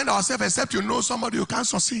country we find ourselves, except you know somebody, you can't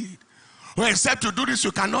succeed. Or except you do this,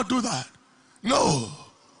 you cannot do that. No.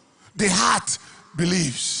 The heart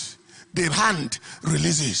believes. The hand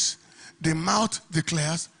releases. The mouth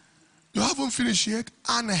declares. You haven't finished yet.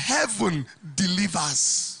 And heaven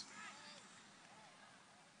delivers.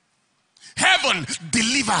 Heaven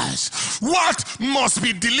delivers. What must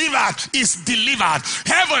be delivered is delivered.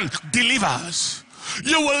 Heaven delivers.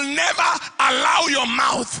 You will never allow your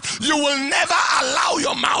mouth. You will never allow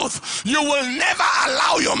your mouth. You will never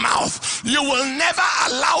allow your mouth. You will never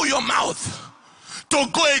allow your mouth to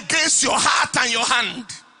go against your heart and your hand.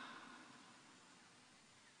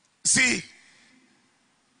 See,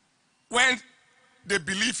 when the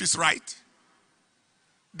belief is right,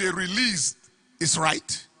 the release is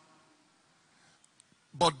right,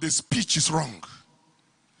 but the speech is wrong,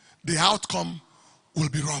 the outcome will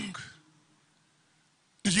be wrong.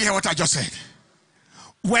 Did you hear what I just said?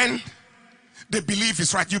 When the belief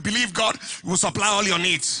is right, you believe God will supply all your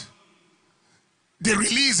needs. The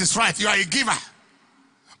release is right, you are a giver.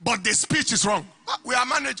 But the speech is wrong. We are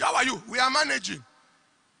managing. How are you? We are managing.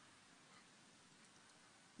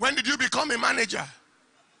 When did you become a manager?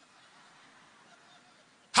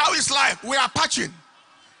 How is life? We are patching.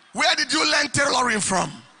 Where did you learn tailoring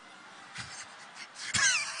from?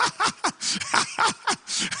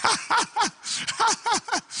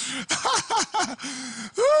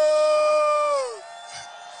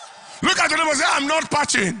 Look at the neighbor and say, I'm not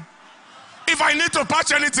patching. If I need to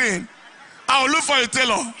patch anything, I'll look for a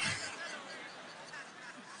tailor.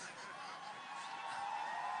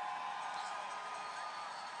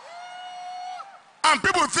 And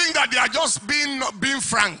people think that they are just being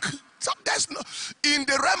frank. So there's no, in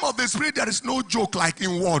the realm of the spirit, there is no joke like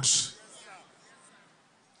in words.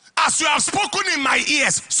 As you have spoken in my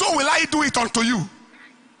ears, so will I do it unto you.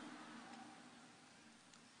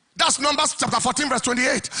 That's Numbers chapter 14 verse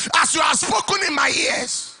 28. As you have spoken in my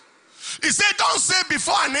ears. He said, don't say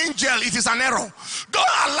before an angel it is an error. Don't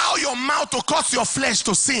allow your mouth to cause your flesh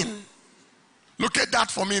to sin. Look at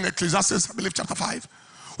that for me in Ecclesiastes, I believe chapter 5.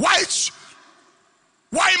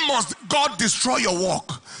 Why must God destroy your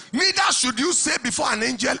work? Neither should you say before an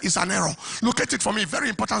angel is an error. Look at it for me, very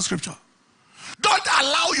important scripture. Don't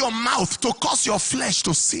allow your mouth to cause your flesh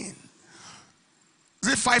to sin. Is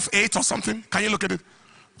it 5:8 or something? Can you look at it?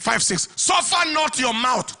 5:6. Suffer not your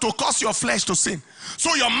mouth to cause your flesh to sin.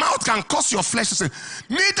 So your mouth can cause your flesh to sin.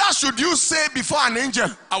 Neither should you say before an angel,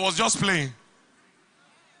 I was just playing.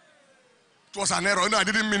 It was an error. No, I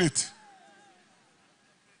didn't mean it.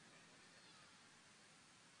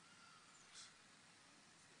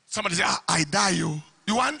 Somebody say, I die, you.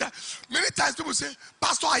 You wonder. Many times people say,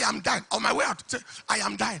 Pastor, I am dying. On my way out, say, I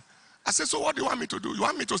am dying. I say, so what do you want me to do? You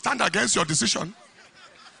want me to stand against your decision?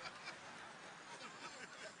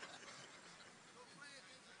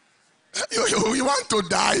 You want to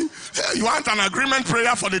die? You want an agreement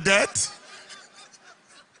prayer for the dead?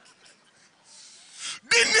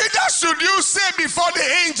 Neither should you say before the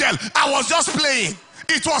angel, I was just playing.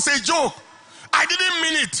 It was a joke. I didn't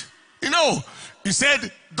mean it. You know, he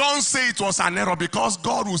said, don't say it was an error, because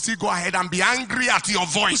God will still go ahead and be angry at your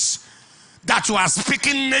voice that you are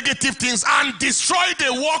speaking negative things and destroy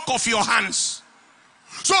the work of your hands.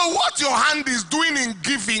 So what your hand is doing in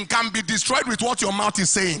giving can be destroyed with what your mouth is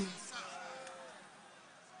saying.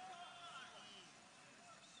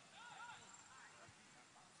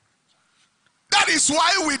 That is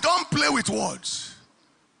why we don't play with words.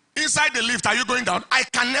 Inside the lift, are you going down? I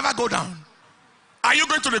can never go down. Are you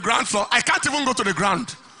going to the ground floor? I can't even go to the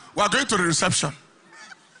ground. We are going to the reception.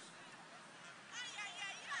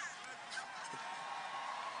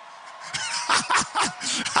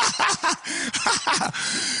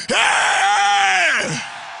 Hey!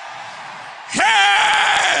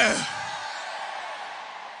 Hey!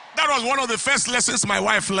 That was one of the first lessons my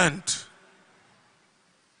wife learned.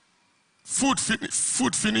 Food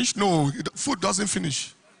finish? No, food doesn't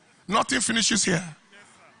finish. Nothing finishes here.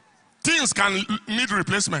 Things can need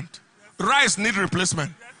replacement. Rice need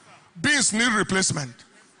replacement. Beans need replacement.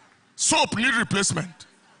 Soap need replacement.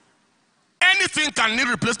 Anything can need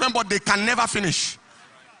replacement, but they can never finish.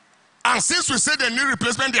 And since we say they need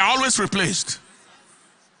replacement, they are always replaced.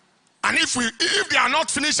 And if they are not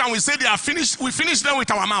finished and we say they are finished, we finish them with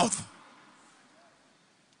our mouth.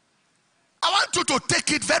 I want you to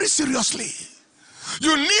take it very seriously.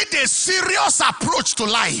 You need a serious approach to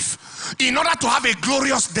life in order to have a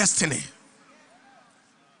glorious destiny.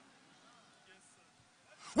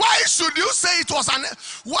 Why should you say it was an...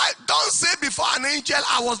 Why don't say before an angel,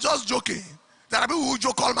 I was just joking. There are people who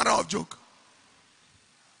joke all manner of joke.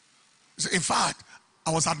 In fact,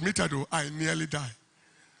 I was admitted, I nearly died.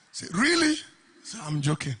 Say, really? Say, I'm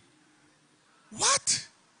joking. What?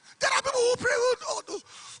 There are people who pray,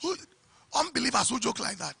 who unbelievers who joke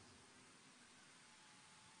like that.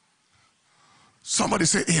 Somebody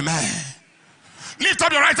say amen. Lift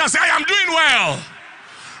up your right hand and say, I am doing well.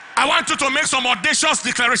 I want you to make some audacious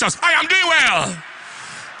declarations. I am doing well.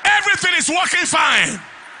 Everything is working fine.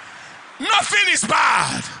 Nothing is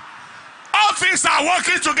bad. All things are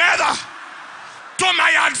working together to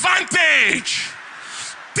my advantage.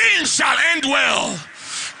 Things shall end well.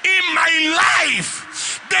 In my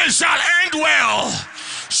life, they shall end well.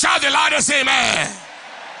 Shout the loudest amen.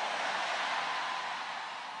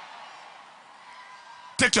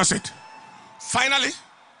 Take your seat. Finally,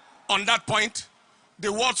 on that point,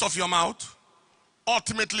 the words of your mouth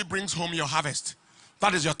ultimately brings home your harvest.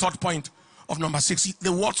 That is your third point of number 6.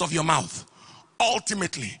 The words of your mouth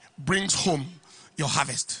ultimately brings home your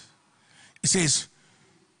harvest. It says,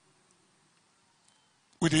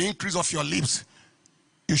 with the increase of your lips,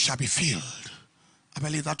 you shall be filled. I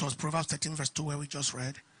believe that was Proverbs 13 verse 2 where we just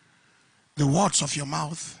read. The words of your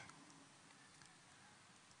mouth,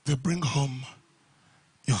 they bring home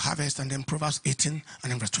your harvest. And then Proverbs 18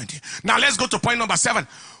 and then verse 20. Now let's go to point number 7.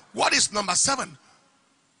 What is number 7?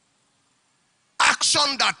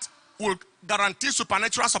 Action that will guarantee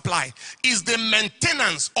supernatural supply is the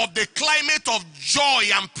maintenance of the climate of joy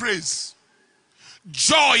and praise.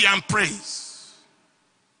 Joy and praise.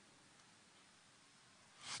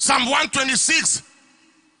 Psalm 126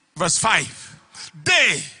 verse 5.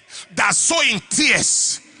 They that sow in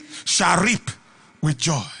tears shall reap with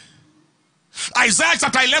joy. Isaiah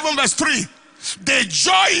chapter 11 verse 3. The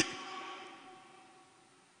joy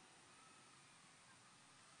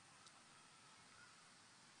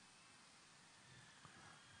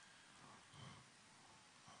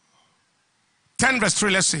verse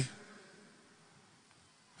 3, let's see.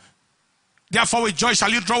 Therefore with joy shall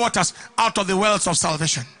you draw waters out of the wells of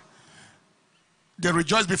salvation. They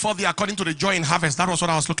rejoice before thee according to the joy in harvest. That was what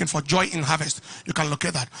I was looking for, joy in harvest. You can look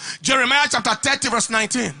at that. Jeremiah chapter 30 verse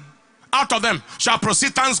 19. Out of them shall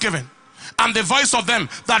proceed thanksgiving, and the voice of them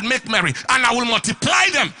that make merry. And I will multiply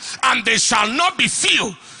them, and they shall not be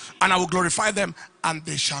few. And I will glorify them, and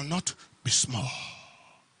they shall not be small.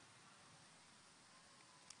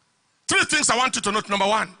 3 things I want you to note. Number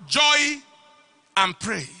 1, joy and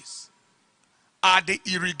praise are the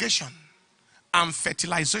irrigation and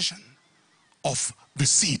fertilization of the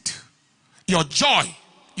seed. Your joy,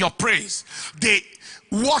 your praise, they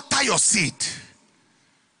water your seed.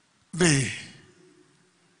 They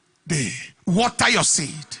water your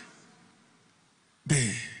seed.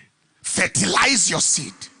 They fertilize your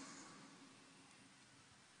seed.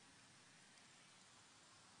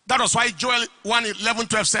 That was why Joel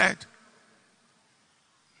 1:11-12 said,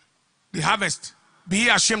 the harvest, be ye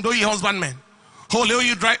ashamed, O ye husbandmen, holy, O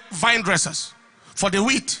ye vine dressers, for the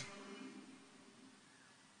wheat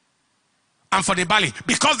and for the barley,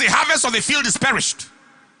 because the harvest of the field is perished.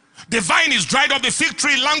 The vine is dried up, the fig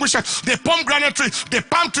tree languisheth, the pomegranate tree, the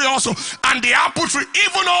palm tree also, and the apple tree,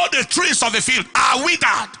 even all the trees of the field are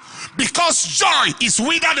withered, because joy is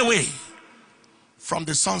withered away from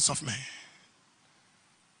the sons of men.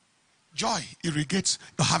 Joy irrigates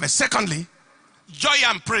your harvest. Secondly, joy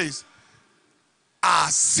and praise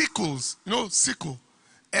are sickles. You know, sickle,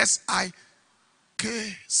 S-I-K-C-K-L-E-S.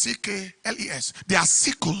 They are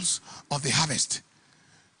sickles of the harvest.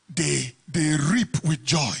 They reap with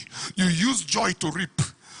joy. You use joy to reap.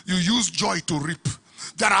 You use joy to reap.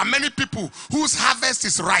 There are many people whose harvest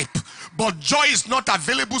is ripe, but joy is not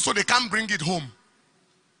available, so they can't bring it home.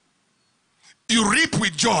 You reap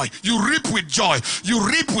with joy. You reap with joy. You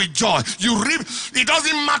reap with joy. You reap. It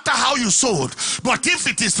doesn't matter how you sowed, but if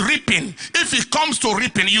it is reaping, if it comes to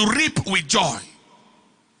reaping, you reap with joy.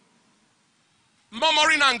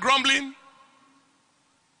 Murmuring and grumbling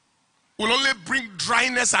will only bring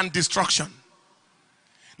dryness and destruction.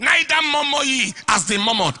 Neither murmur ye as they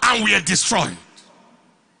murmured, and we are destroyed.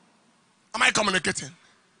 Am I communicating?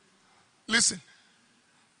 Listen.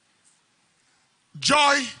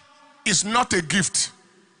 Joy is not a gift.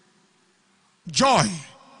 Joy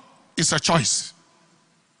is a choice.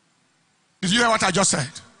 Did you hear what I just said?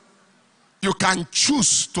 You can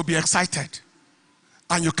choose to be excited,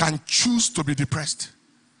 and you can choose to be depressed.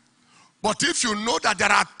 But if you know that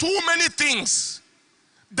there are too many things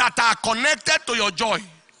that are connected to your joy,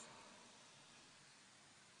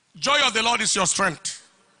 joy of the Lord is your strength.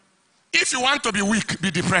 If you want to be weak,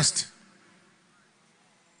 be depressed.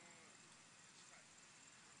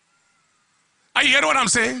 Are you hearing what I'm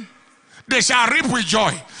saying? They shall reap with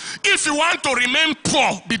joy. If you want to remain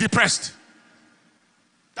poor, be depressed.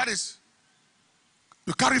 That is,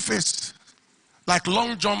 you carry face like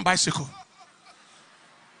Long John bicycle.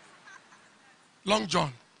 Long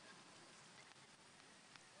John.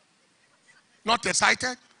 Not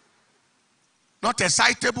excited. Not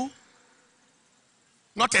excitable.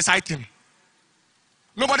 Not exciting.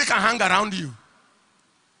 Nobody can hang around you.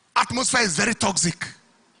 Atmosphere is very toxic.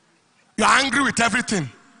 You are angry with everything,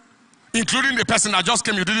 including the person that just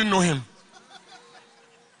came, you didn't know him.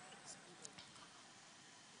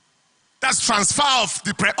 That's transfer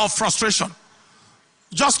of frustration.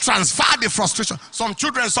 Just transfer the frustration. Some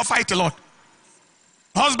children suffer it a lot.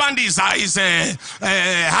 Husband is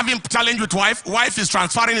having challenge with wife. Wife is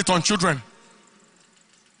transferring it on children.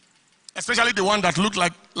 Especially the one that look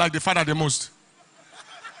like the father the most.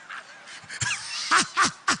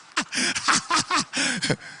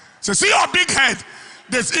 So see your big head.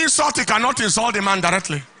 This insult, he cannot insult the man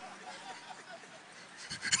directly.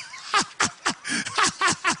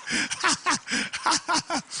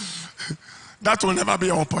 That will never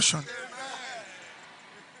be our portion.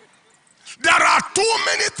 There are too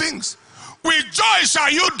many things. With joy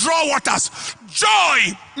shall you draw waters.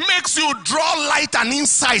 Joy makes you draw light and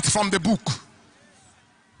insight from the book.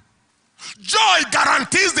 Joy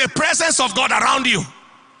guarantees the presence of God around you.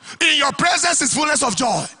 In your presence is fullness of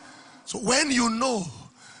joy. So when you know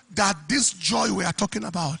that this joy we are talking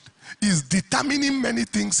about is determining many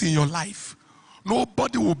things in your life,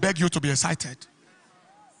 nobody will beg you to be excited.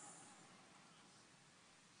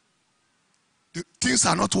 The things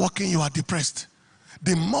are not working, you are depressed.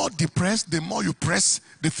 The more depressed, the more you press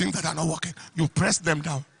the things that are not working. You press them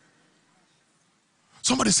down.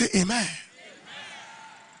 Somebody say amen. Amen.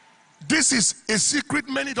 This is a secret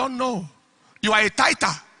many don't know. You are a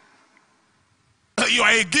tither. You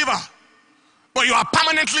are a giver. But you are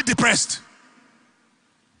permanently depressed.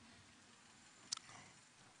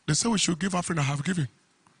 They say we should give offering. I have given.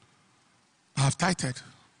 I have tithed.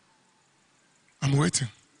 I'm waiting.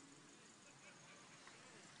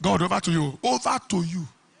 God, over to you. Over to you.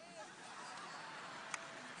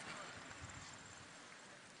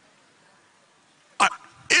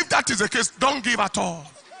 If that is the case, don't give at all.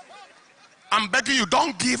 I'm begging you,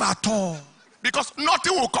 don't give at all. Because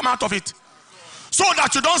nothing will come out of it. So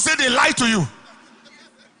that you don't say they lie to you.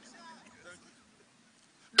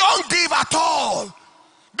 Don't give at all.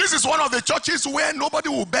 This is one of the churches where nobody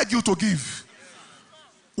will beg you to give.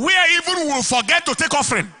 Where even will forget to take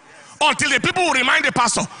offering. Until the people will remind the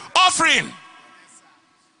pastor, offering.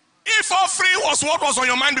 If offering was what was on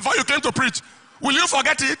your mind before you came to preach, will you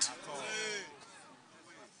forget it?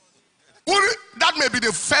 That may be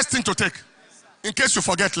the first thing to take, in case you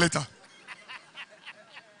forget later.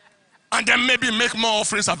 And then maybe make more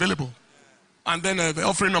offerings available. And then the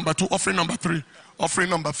offering number 2, offering number 3, offering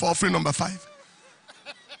number 4, offering number 5.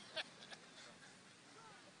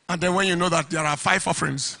 And then when you know that there are 5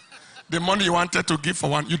 offerings, the money you wanted to give for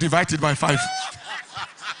one, you divide it by 5.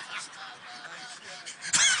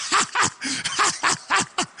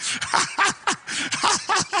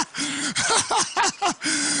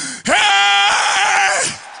 Hey!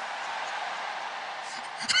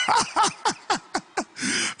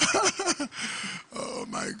 Oh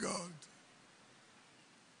my God.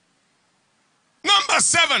 Number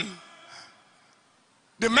 7.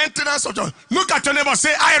 The maintenance of joy. Look at your neighbor.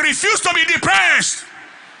 Say, I refuse to be depressed.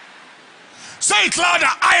 Say it louder.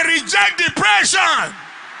 I reject depression.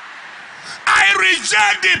 I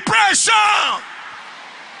reject depression.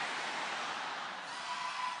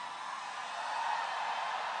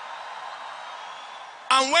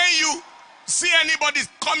 And when you see anybody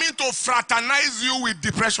coming to fraternize you with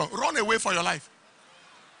depression, run away for your life.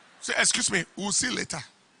 Say, excuse me, we'll see later.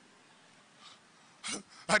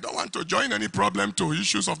 I don't want to join any problem to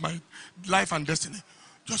issues of my life and destiny.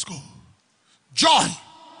 Just go. Joy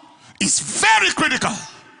is very critical.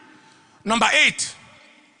 Number 8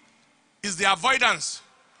 is the avoidance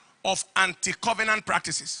of anti-covenant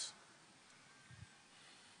practices.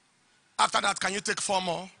 After that, can you take 4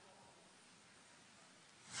 more?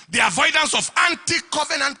 The avoidance of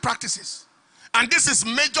anti-covenant practices. And this is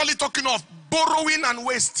majorly talking of borrowing and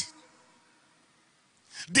waste.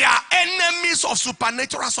 They are enemies of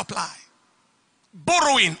supernatural supply.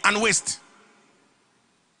 Borrowing and waste.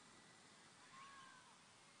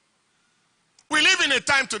 We live in a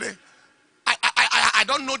time today. I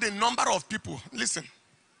don't know the number of people. Listen.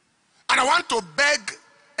 And I want to beg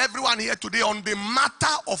everyone here today on the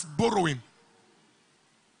matter of borrowing.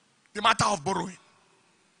 The matter of borrowing.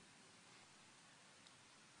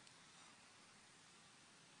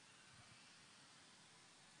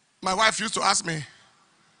 My wife used to ask me,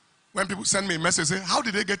 when people send me a message, say, how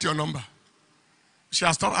did they get your number? She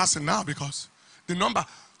has stopped asking now because the number,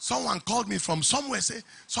 someone called me from somewhere, say,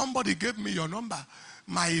 somebody gave me your number.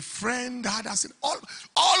 My friend had asked, all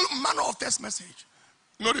manner of text message.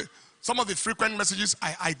 You know, some of the frequent messages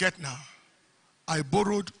I get now. I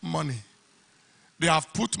borrowed money. They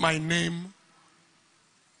have put my name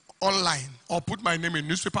online or put my name in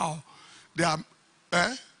newspaper. Or they are,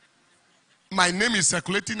 my name is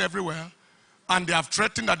circulating everywhere. And they have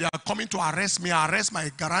threatened that they are coming to arrest me, arrest my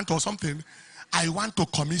guarantor or something. I want to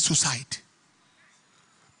commit suicide.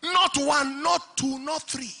 Not 1, not 2, not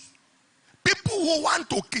 3. People who want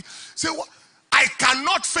to kill. Say, I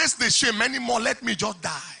cannot face the shame anymore. Let me just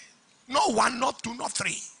die. Not 1, not 2, not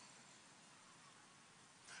 3.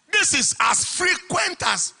 This is as frequent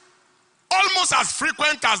as, almost as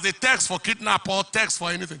frequent as the text for kidnap or text for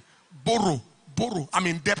anything. Borrow. I'm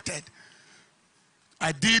indebted.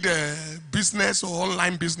 I did a business or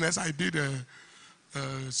online business. I did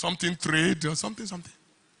something trade or something.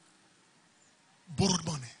 Borrowed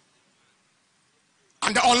money.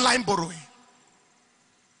 And the online borrowing.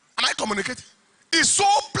 Am I communicating? It's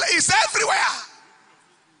everywhere.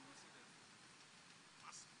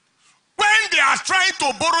 When they are trying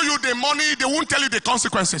to borrow you the money, they won't tell you the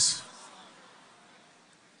consequences.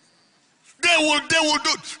 They will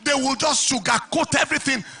just sugarcoat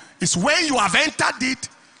everything. It's when you have entered it,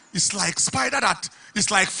 it's like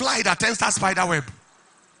it's like fly that enters that spider web.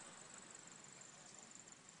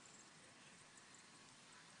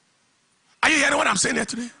 Are you hearing what I'm saying here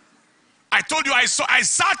today? I told you I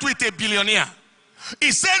sat with a billionaire.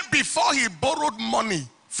 He said before he borrowed money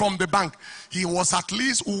from the bank, he was at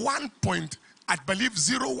least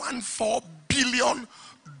 $0.014 billion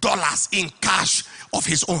in cash of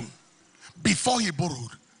his own before he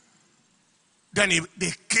borrowed. Then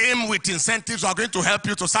they came with incentives who are going to help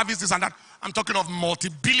you to service this and that. I'm talking of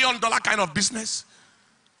multi-billion-dollar kind of business.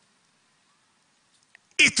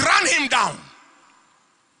 It ran him down.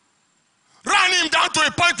 Ran him down to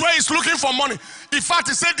a point where he's looking for money. In fact,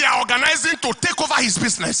 he said they are organizing to take over his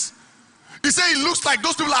business. He said it looks like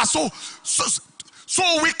those people are so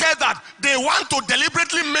wicked that they want to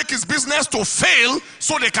deliberately make his business to fail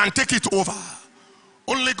so they can take it over.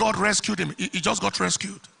 Only God rescued him. He just got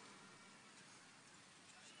rescued.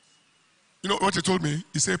 You know what he told me?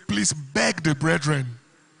 He said, please beg the brethren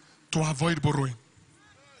to avoid borrowing.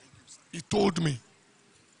 He told me.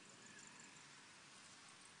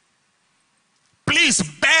 Please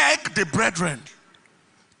beg the brethren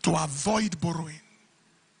to avoid borrowing.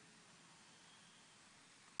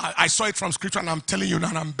 I saw it from scripture and I'm telling you now,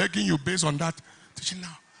 and I'm begging you based on that teaching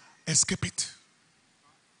now. Escape it.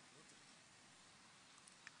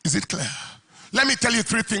 Is it clear? Let me tell you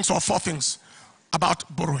 3 things or 4 things about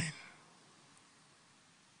borrowing.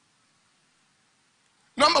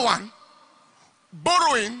 Number 1,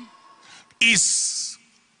 borrowing is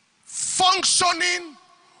functioning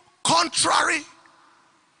contrary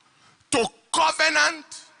to covenant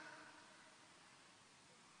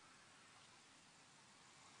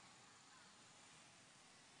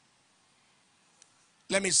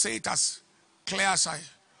Let me say it as clear as I.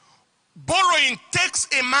 Borrowing takes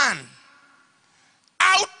a man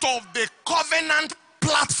out of the covenant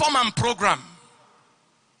platform and program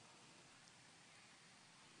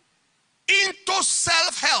into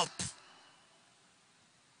self-help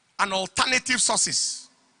and alternative sources.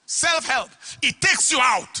 Self-help. It takes you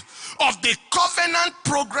out of the covenant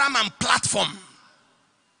program and platform.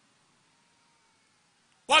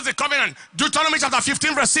 What's the covenant? Deuteronomy chapter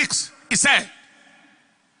 15 verse 6. It said,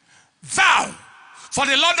 thou, for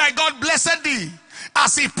the Lord thy God blessed thee,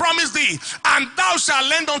 as he promised thee, and thou shalt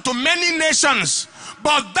lend unto many nations,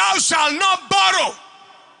 but thou shalt not borrow.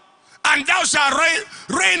 And thou shalt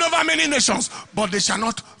reign over many nations, but they shall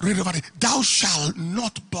not reign over thee. Thou shalt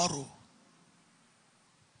not borrow.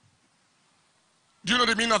 Do you know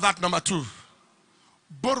the meaning of that? Number 2,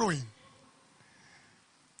 borrowing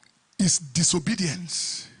is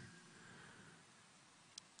disobedience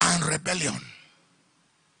and rebellion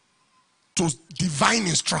to divine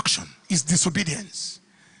instruction is disobedience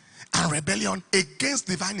and rebellion against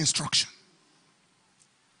divine instruction.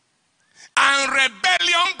 And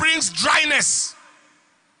rebellion brings dryness.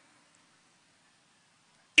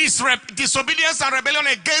 It's disobedience and rebellion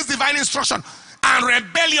against divine instruction. And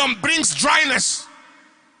rebellion brings dryness.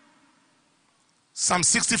 Psalm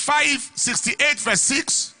 65, 68 verse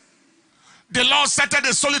 6. The Lord settled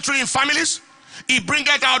the solitary in families. He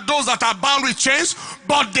bringeth out those that are bound with chains.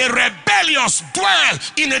 But the rebellious dwell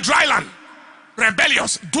in a dry land.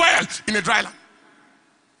 Rebellious dwell in a dry land.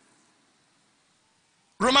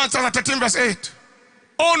 Romans chapter 13 verse 8.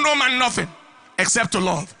 Owe no man nothing except to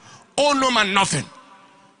love. Owe no man nothing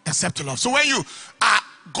except to love. So when you are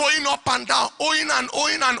going up and down, owing and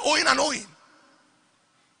owing and owing and owing,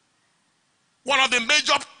 one of the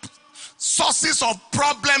major sources of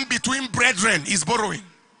problem between brethren is borrowing.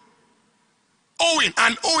 Owing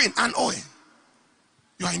and owing and owing.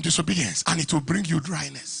 You are in disobedience and it will bring you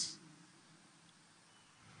dryness.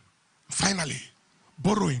 Finally,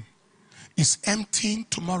 borrowing is emptying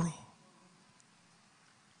tomorrow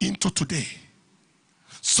into today,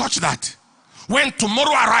 such that when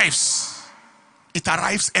tomorrow arrives, it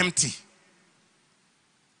arrives empty.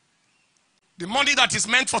 The money that is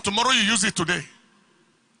meant for tomorrow, you use it today.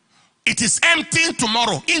 It is emptying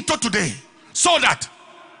tomorrow into today, so that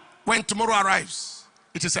when tomorrow arrives,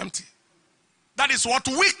 it is empty. That is what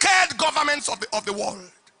wicked governments of the world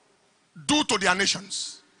do to their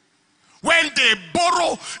nations. When they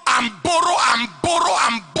borrow and borrow and borrow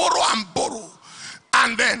and borrow and borrow.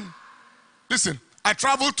 And then, listen, I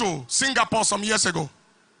traveled to Singapore some years ago.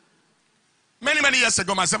 Many years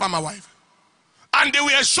ago, myself and my wife. And they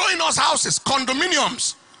were showing us houses,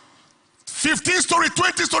 condominiums. 15-story,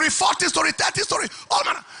 20-story, 40-story, 30-story, all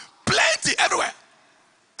manner. Plenty everywhere.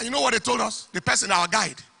 And you know what they told us? The person, our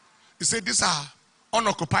guide, he said, these are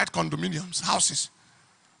unoccupied condominiums, houses.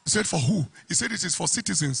 He said, for who? He said, it is for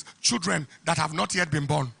citizens, children that have not yet been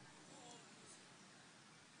born.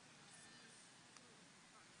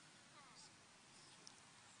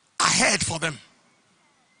 Ahead for them.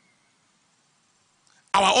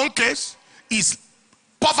 Our own case is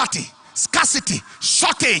poverty, scarcity,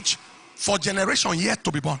 shortage for generation yet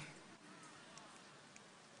to be born.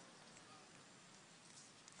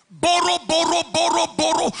 Borrow, borrow, borrow,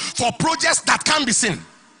 borrow for projects that can be seen.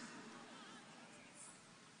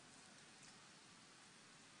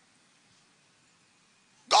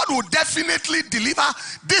 God will definitely deliver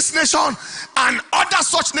this nation and other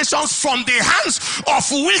such nations from the hands of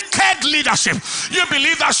wicked leadership. You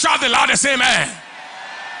believe that? Shout the loudest amen.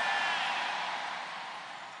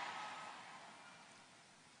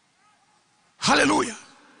 Hallelujah.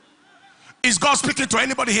 Is God speaking to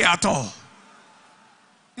anybody here at all?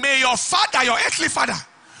 May your father, your earthly father,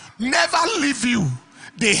 never leave you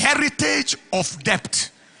the heritage of debt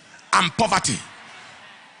and poverty.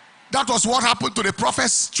 That was what happened to the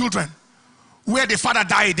prophet's children. Where the father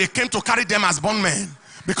died, they came to carry them as bondmen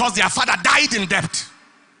because their father died in debt.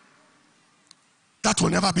 That will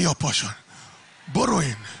never be your portion.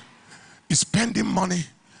 Borrowing is spending money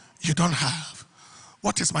you don't have.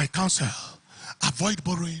 What is my counsel? Avoid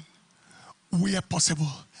borrowing where possible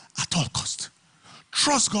at all cost.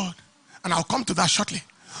 Trust God, and I'll come to that shortly.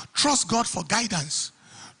 Trust God for guidance.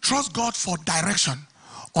 Trust God for direction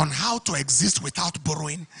on how to exist without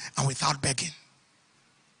borrowing and without begging.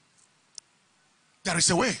 There is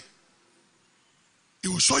a way. He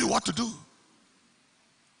will show you what to do.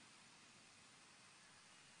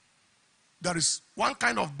 There is one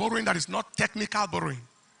kind of borrowing that is not technical borrowing,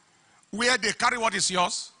 where they carry what is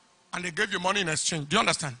yours and they give you money in exchange. Do you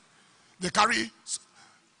understand? They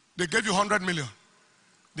gave you 100 million.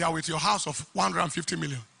 They are with your house of 150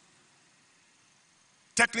 million.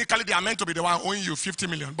 Technically, they are meant to be the one owing you 50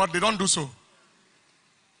 million, but they don't do so.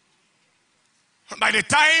 By the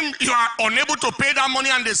time you are unable to pay that money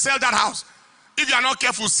and they sell that house, if you are not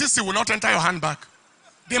careful, Sisi will not enter your hand back.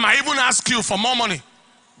 They might even ask you for more money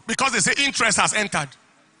because they say interest has entered.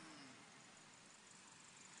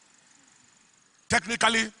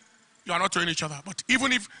 Technically, you are not owing each other, but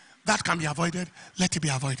even if that can be avoided, let it be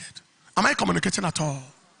avoided. Am I communicating at all?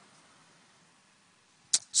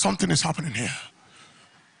 Something is happening here.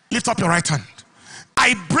 Lift up your right hand.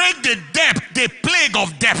 I break the debt, the plague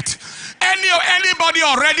of debt. Anybody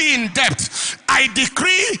already in debt, I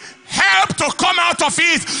decree help to come out of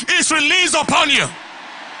it is released upon you.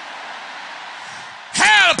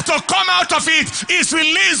 Help to come out of it is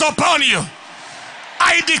released upon you.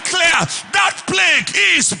 I declare that plague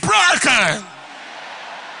is broken.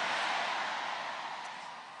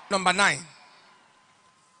 Number 9.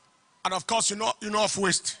 And of course, you know of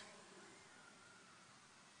waste.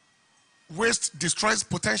 Waste destroys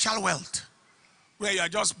potential wealth, where you are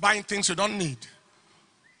just buying things you don't need.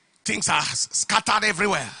 Things are scattered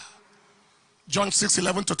everywhere. John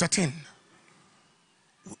 6:11-13.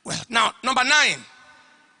 Well, now, number 9.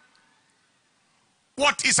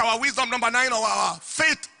 What is our wisdom number 9, or our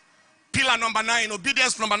faith pillar number 9,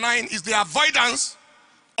 obedience number 9, is the avoidance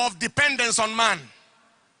of dependence on man.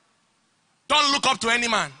 Don't look up to any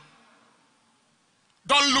man.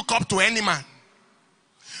 Don't look up to any man.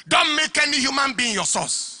 Don't make any human being your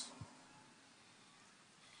source.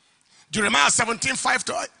 Jeremiah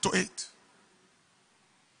 17:5-8.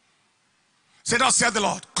 Say, thus saith the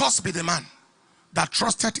Lord, cursed be the man that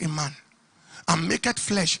trusted in man, and maketh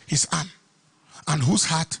flesh his arm, and whose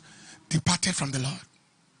heart departed from the Lord.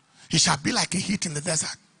 He shall be like a heat in the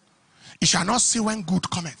desert. He shall not see when good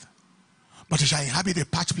cometh, but he shall inhabit the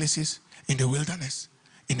parched places in the wilderness,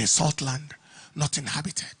 in a salt land, not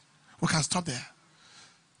inhabited. We can stop there.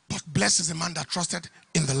 But blessed is the man that trusted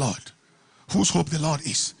in the Lord, whose hope the Lord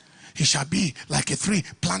is. He shall be like a tree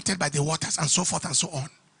planted by the waters, and so forth and so on.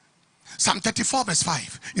 Psalm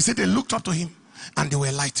 34:5. He said they looked up to him and they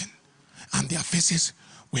were lightened, and their faces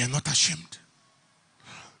were not ashamed.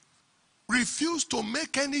 Refuse to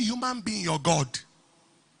make any human being your God.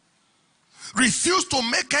 Refuse to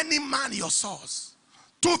make any man your source.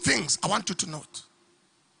 2 things I want you to note.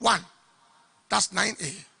 1, that's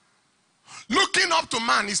 9a. Looking up to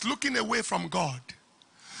man is looking away from God.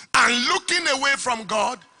 And looking away from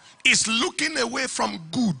God is looking away from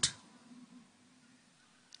good.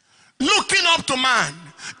 Looking up to man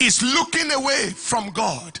is looking away from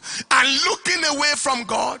God. And looking away from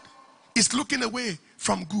God is looking away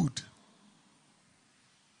from good.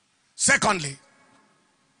 Secondly,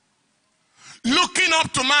 looking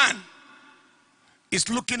up to man is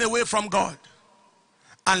looking away from God.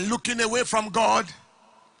 And looking away from God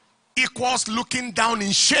equals looking down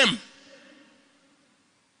in shame.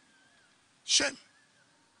 Shame.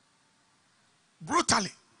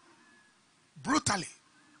 Brutally. Brutally.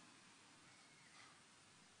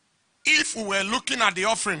 If we were looking at the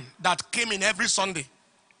offering that came in every Sunday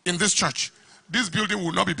in this church, this building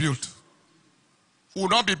would not be built. Would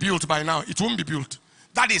not be built by now. It won't be built.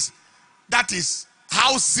 That is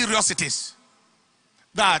how serious it is.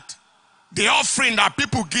 That the offering that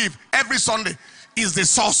people give every Sunday is the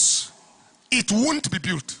source. It won't be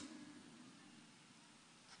built.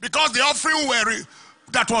 Because the offering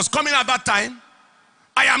that was coming at that time,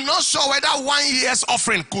 I am not sure whether 1 year's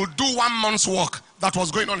offering could do 1 month's work that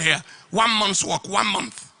was going on here. 1 month's work, 1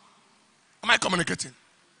 month. Am I communicating?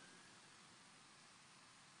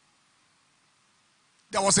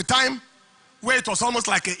 There was a time where it was almost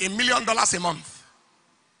like $1 million a month.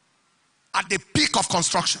 At the peak of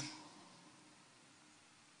construction.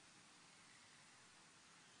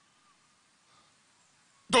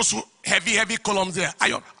 Those heavy columns there,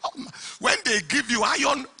 iron. When they give you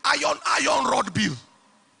iron rod bill,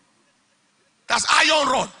 that's iron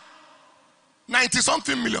rod.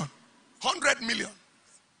 90-something million, 100 million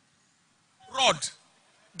rod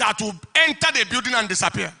that will enter the building and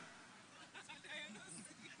disappear.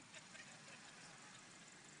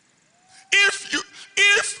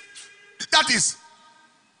 If that is,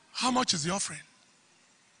 how much is the offering?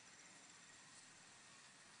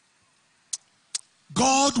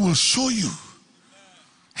 God will show you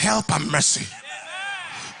help and mercy.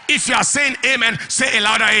 If you are saying amen, say a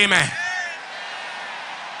louder amen.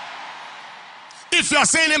 If you are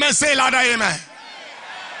saying amen, say a louder amen.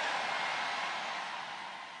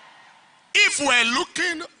 If we're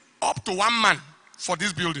looking up to 1 man for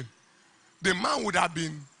this building, the man would have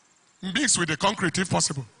been mixed with the concrete if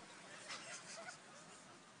possible.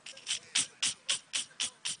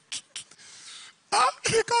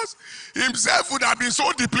 Because himself would have been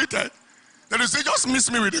so depleted that he said, just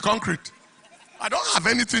mix me with the concrete. I don't have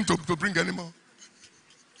anything to bring anymore.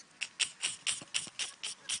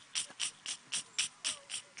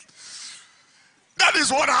 That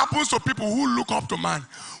is what happens to people who look up to man.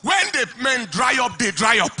 When the men dry up, they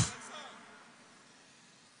dry up.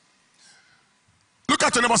 Look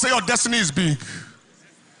at your neighbor, say your destiny is big.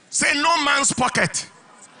 Say no man's pocket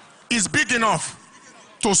is big enough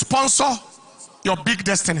to sponsor your big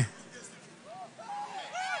destiny.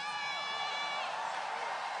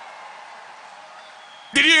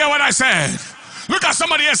 Did you hear what I said? Look at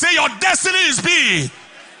somebody and say your destiny is big.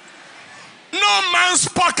 No man's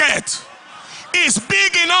pocket is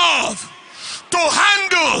big enough to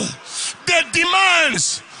handle the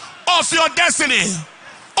demands of your destiny.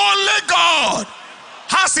 Only God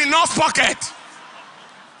has enough pocket.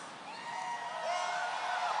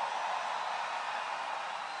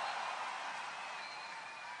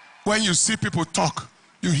 When you see people talk,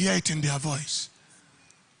 You hear it in their voice.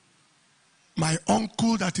 My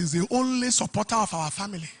uncle, that is the only supporter of our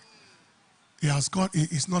family, he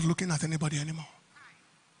is not looking at anybody anymore.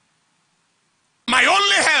 My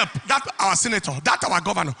only help, that our senator, that our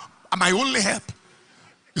governor, my only help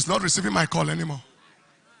is not receiving my call anymore.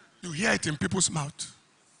 You hear it in people's mouth.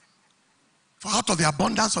 For out of the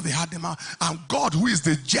abundance of the heart, the mouth. And God, who is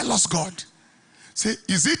the jealous God, say,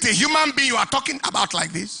 is it a human being you are talking about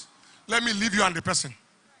like this? Let me leave you and the person.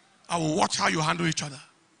 I will watch how you handle each other.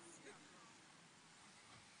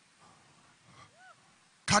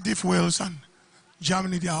 Cardiff, Wales, and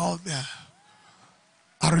Germany, they are all there.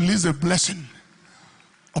 I release a blessing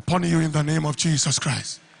upon you in the name of Jesus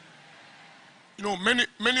Christ. You know,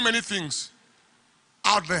 many things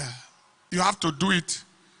out there. You have to do it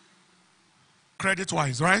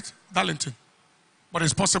credit-wise, right, Darlington? But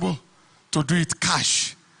it's possible to do it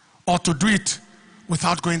cash or to do it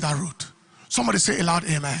without going that route. Somebody say aloud,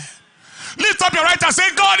 amen. Lift up your right and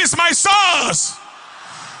say, God is my source.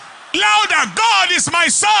 Louder, God is my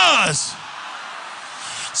source.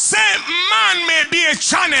 Say, man may be a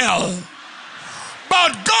channel,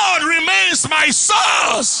 but God remains my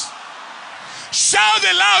source. Shout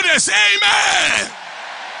the loudest, amen.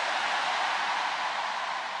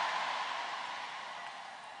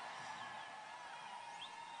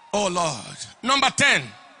 Oh Lord. Number 10.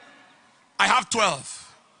 I have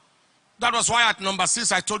 12. That was why at number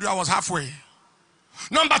 6 I told you I was halfway.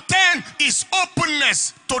 Number 10 is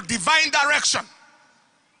openness to divine direction.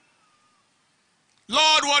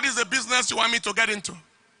 Lord, what is the business you want me to get into?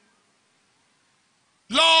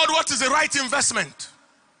 Lord, what is the right investment?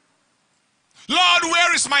 Lord,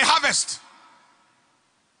 where is my harvest?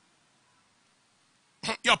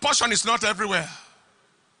 Your portion is not everywhere.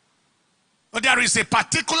 But there is a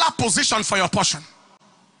particular position for your portion.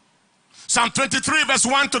 Psalm 23 verse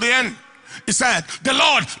 1 to the end. He said, the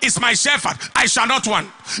Lord is my shepherd, I shall not want.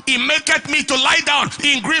 He maketh me to lie down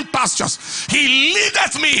in green pastures. He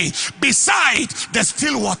leadeth me beside the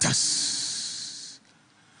still waters.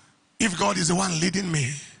 If God is the one leading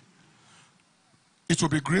me, it will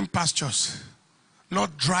be green pastures,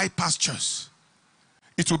 not dry pastures.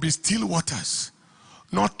 It will be still waters,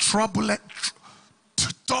 not turbulent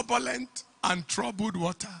and troubled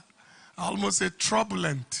water. I almost say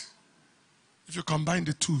turbulent if you combine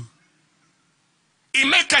the two. He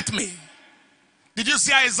maketh me. Did you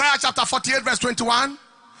see Isaiah chapter 48 verse 21?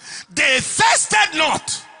 They thirsted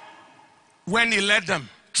not when he led them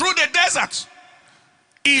through the desert.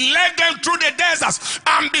 He led them through the deserts,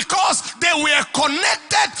 and because they were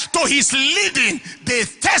connected to his leading, they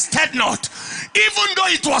thirsted not. Even though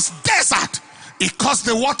it was desert, he caused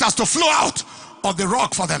the waters to flow out of the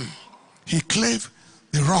rock for them. He clave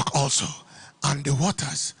the rock also, and the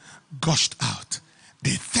waters gushed out.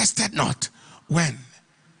 They thirsted not when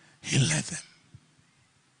he led them.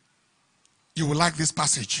 You will like this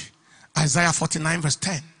passage. Isaiah 49 verse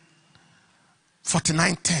 10.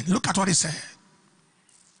 49:10. Look at what he said.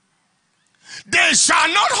 They shall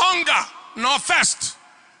not hunger nor thirst,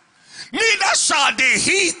 neither shall the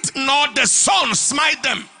heat nor the sun smite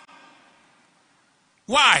them.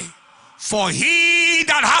 Why? For he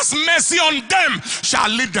that has mercy on them shall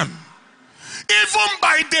lead them. Even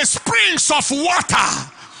by the springs of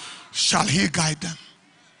water shall he guide them.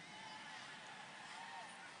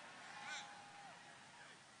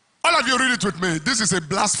 All of you read it with me. This is a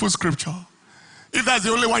blastful scripture. If that's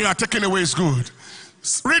the only one you are taking away, is good.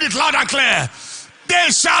 Read it loud and clear. They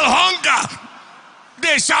shall hunger.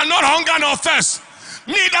 They shall not hunger nor thirst.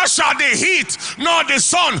 Neither shall the heat nor the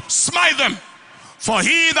sun smite them. For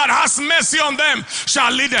he that has mercy on them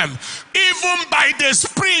shall lead them. Even by the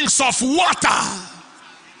springs of water.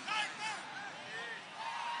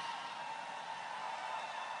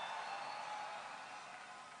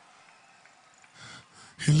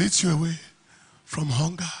 He leads you away from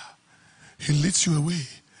hunger. He leads you away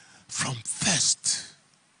from thirst.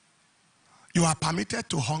 You are permitted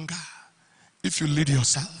to hunger if you lead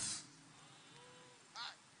yourself.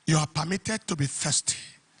 You are permitted to be thirsty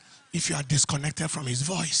if you are disconnected from his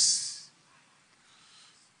voice.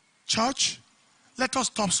 Church, let us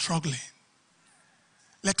stop struggling.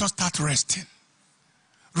 Let us start resting.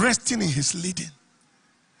 Resting in his leading.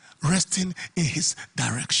 Resting in his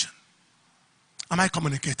direction. Am I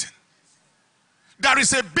communicating? There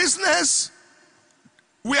is a business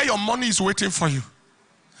where your money is waiting for you.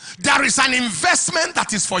 There is an investment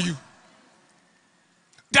that is for you.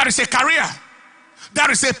 There is a career.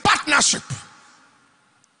 There is a partnership.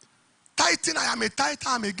 Tithing, I am a tither,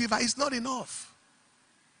 I am a giver, is not enough.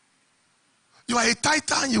 You are a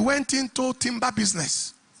tither and you went into timber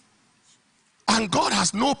business. And God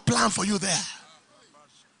has no plan for you there.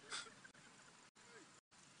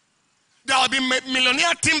 There will be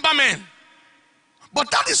millionaire timbermen. But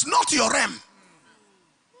that is not your realm.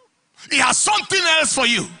 He has something else for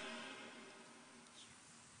you.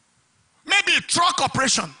 Maybe a truck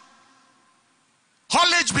operation,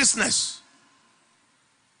 haulage business,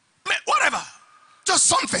 whatever, just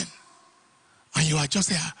something. And you are just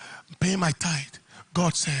there paying my tithe.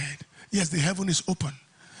 God said, yes, the heaven is open,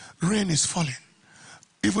 rain is falling,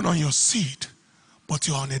 even on your seed, but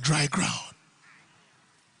you are on a dry ground.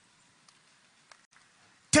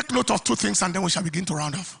 Take note of two things and then we shall begin to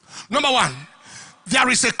round off. Number one, there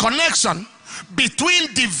is a connection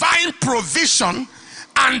between divine provision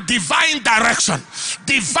and divine direction.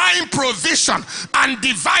 Divine provision and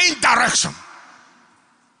divine direction.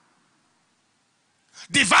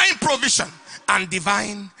 Divine provision and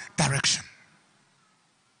divine direction.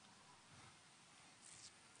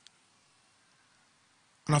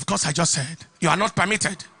 And of course, I just said, you are not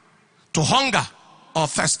permitted to hunger or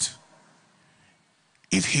thirst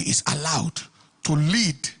if he is allowed to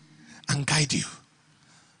lead and guide you.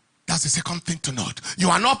 That's the second thing to note. You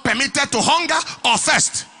are not permitted to hunger or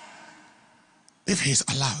thirst if he is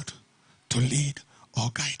allowed to lead or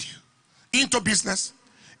guide you into business,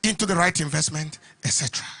 into the right investment,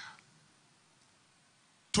 etc.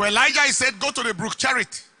 To Elijah, he said, go to the brook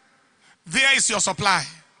Cherith. There is your supply.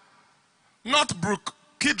 Not brook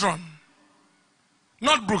Kidron,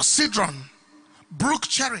 not brook Sidron, brook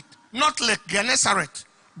Cherith, not Lake Gennesaret,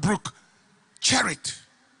 brook Cherith.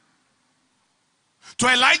 To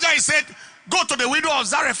Elijah, he said, go to the widow of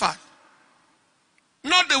Zarephath,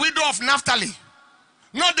 not the widow of Naphtali,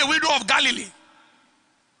 not the widow of Galilee.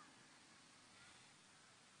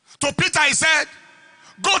 To Peter, he said,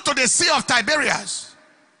 go to the Sea of Tiberias,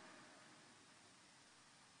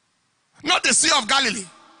 not the Sea of Galilee,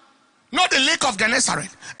 not the Lake of Gennesaret,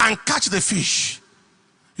 and catch the fish.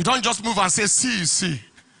 You don't just move and say, sea is sea.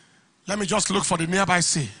 Let me just look for the nearby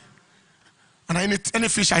sea. And any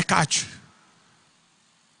fish I catch,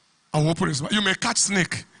 I will put it. You may catch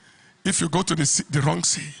snake if you go to the wrong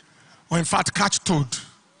sea. Or in fact, catch toad.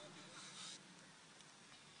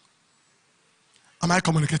 Am I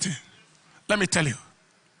communicating? Let me tell you.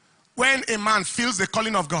 When a man feels the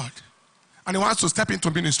calling of God and he wants to step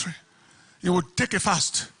into ministry, he would take a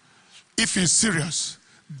fast. If he's serious,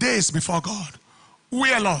 days before God.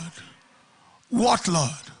 Where, Lord? What,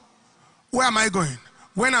 Lord? Where am I going?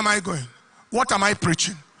 When am I going? What am I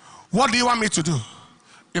preaching? What do you want me to do?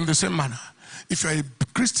 In the same manner, if you're a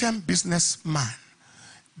Christian businessman,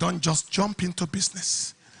 don't just jump into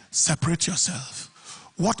business. Separate yourself.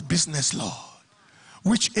 What business, Lord?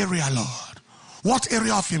 Which area, Lord? What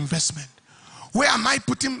area of investment? Where am I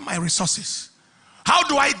putting my resources? How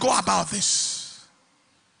do I go about this?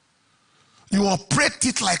 You operate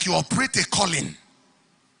it like you operate a calling.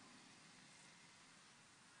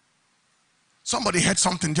 Somebody heard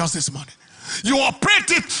something just this morning. You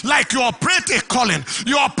operate it like you operate a calling.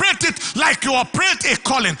 You operate it like you operate a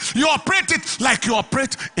calling. You operate it like you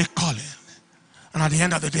operate a calling. And at the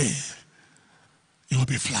end of the day, you will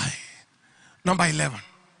be flying. Number 11.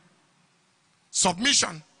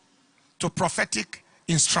 Submission to prophetic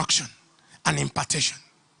instruction and impartation.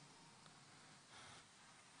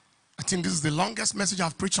 I think this is the longest message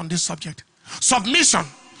I've preached on this subject. Submission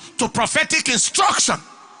to prophetic instruction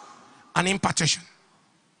and impartation.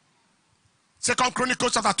 2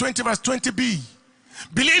 Chronicles chapter 20 verse 20b.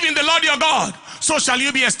 Believe in the Lord your God, so shall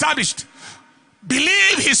you be established.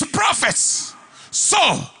 Believe his prophets,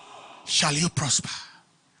 so shall you prosper.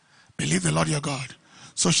 Believe the Lord your God,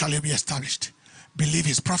 so shall you be established. Believe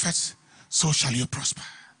his prophets, so shall you prosper.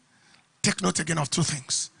 Take note again of two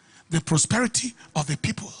things. The prosperity of the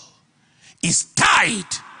people is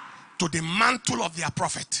tied to the mantle of their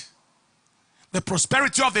prophet. The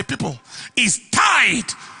prosperity of the people is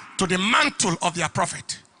tied to the mantle of their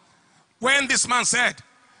prophet. When this man said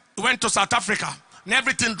he went to South Africa and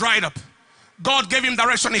everything dried up, God gave him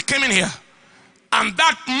direction. He came in here and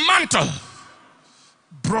that mantle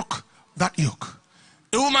broke that yoke.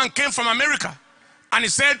 A woman came from America and he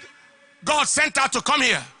said God sent her to come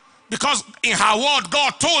here because in her word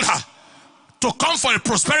God told her to come for a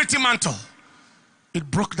prosperity mantle. It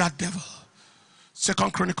broke that devil. 2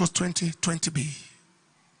 Chronicles 20:20b.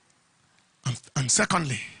 And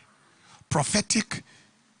secondly, prophetic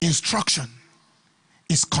instruction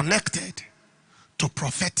is connected to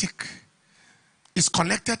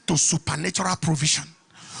supernatural provision.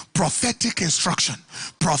 Prophetic instruction.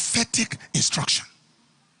 Prophetic instruction.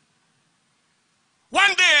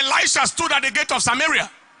 One day Elisha stood at the gate of Samaria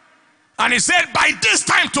and he said, by this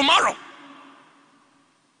time tomorrow,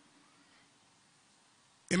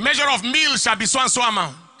 a measure of meal shall be so and so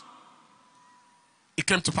amount. It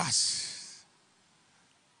came to pass.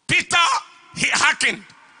 Peter, he hearkened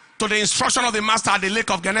to the instruction of the master at the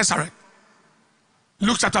lake of Gennesaret.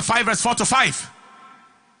 Luke chapter 5 verse 4 to 5.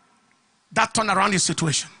 That turned around his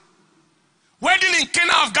situation. Wedding in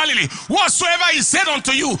Cana of Galilee, whatsoever he said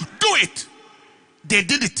unto you, do it. They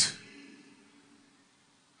did it.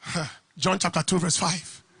 John chapter 2 verse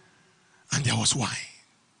 5. And there was wine.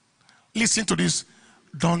 Listen to this.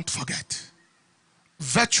 Don't forget.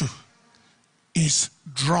 Virtue is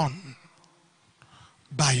drawn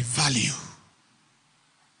by value.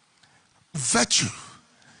 Virtue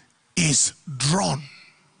is drawn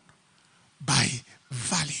by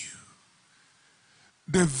value.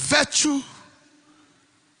 The virtue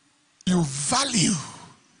you value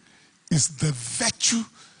is the virtue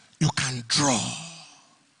you can draw.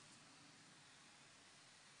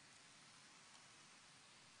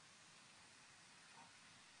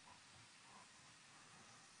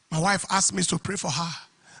 My wife asked me to pray for her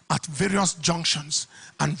at various junctions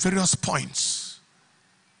and various points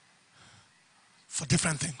for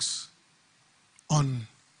different things. On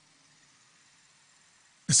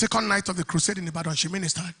the second night of the crusade in Ibadan, she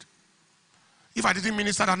ministered. If I didn't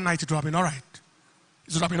minister that night, it would have been all right.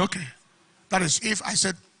 It would have been okay. That is, if I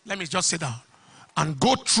said, let me just sit down and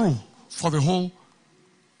go through for the whole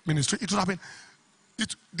ministry, it would have been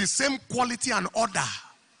the same quality and order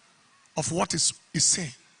of what is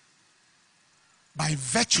saying. By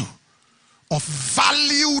virtue of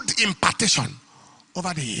valued impartation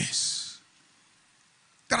over the years.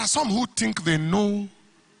 There are some who think they know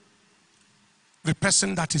the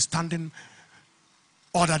person that is standing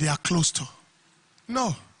or that they are close to.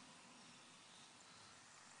 No.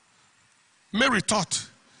 Mary thought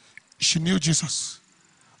she knew Jesus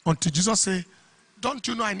until Jesus said, don't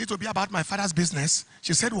you know I need to be about my father's business?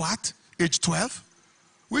 She said, what? Age 12?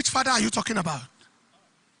 Which father are you talking about?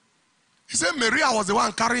 He said, Maria was the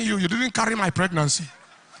one carrying you. You didn't carry my pregnancy.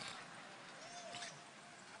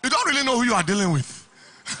 You don't really know who you are dealing with.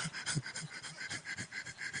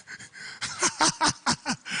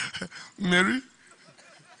 Mary?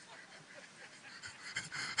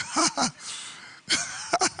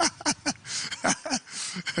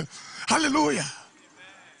 Hallelujah.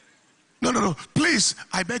 No. Please,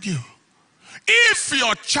 I beg you. If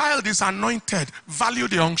your child is anointed, value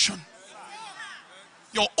the unction.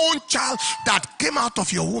 Your own child that came out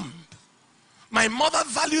of your womb. My mother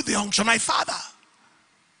valued the unction. My father.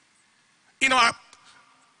 In our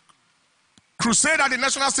crusade at the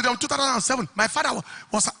National Stadium 2007, my father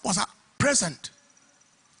was present.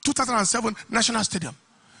 2007 National Stadium.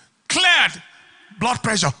 Cleared blood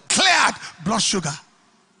pressure. Cleared blood sugar.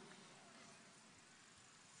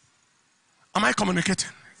 Am I communicating?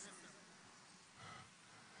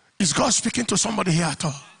 Is God speaking to somebody here at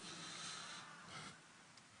all?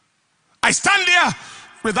 I stand there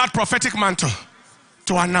with that prophetic mantle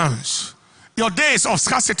to announce your days of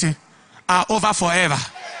scarcity are over forever.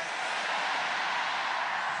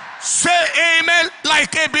 Say amen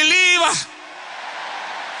like a believer.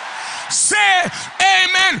 Say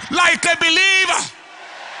amen like a believer.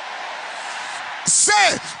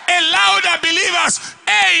 Say a louder believers,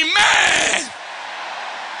 amen.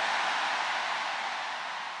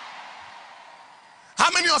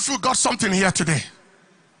 How many of you got something here today?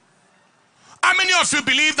 How many of you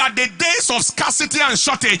believe that the days of scarcity and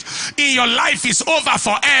shortage in your life is over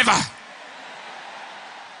forever?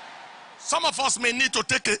 Some of us may need to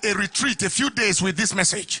take a retreat a few days with this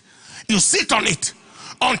message. You sit on it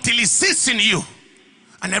until it sits in you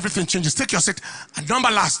and everything changes. Take your seat. And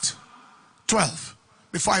number last, 12,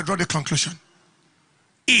 before I draw the conclusion,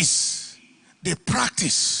 is the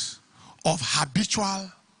practice of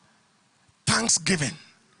habitual thanksgiving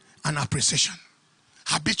and appreciation.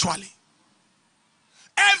 Habitually.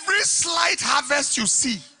 Every slight harvest you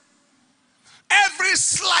see, every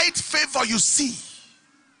slight favor you see,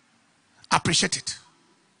 appreciate it.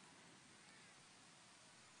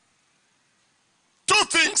 Two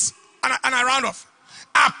things, and I round off.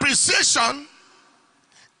 Appreciation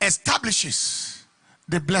establishes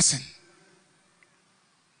the blessing,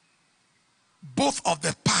 both of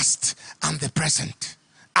the past and the present.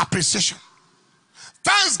 Appreciation.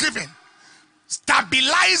 Thanksgiving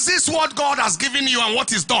stabilizes what God has given you and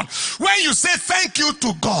what is done. When you say thank you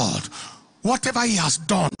to God, whatever he has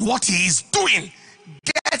done, what he is doing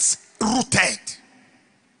gets rooted.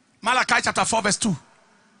 Malachi chapter 4 verse 2.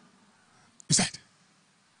 He said,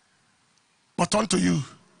 but unto you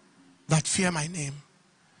that fear my name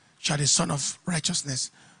shall the Son of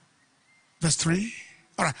Righteousness. Verse 3.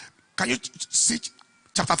 All right. Can you see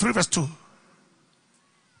chapter 3 verse 2?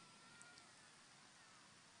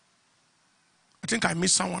 I think I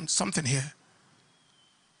missed something here.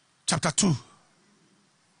 Chapter 2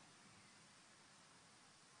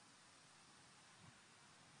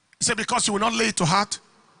 He said, because you will not lay it to heart.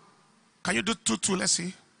 Can you do 2:2? Let's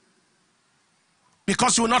see.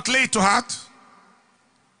 Because you will not lay it to heart.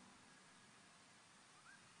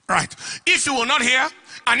 Right. If you will not hear,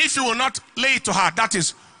 and if you will not lay it to heart, that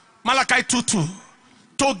is Malachi 2:2.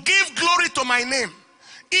 To give glory to my name.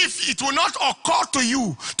 If it will not occur to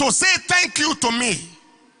you to say thank you to me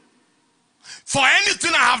for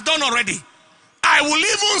anything I have done already, I will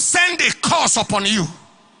even send a curse upon you.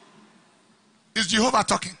 Is Jehovah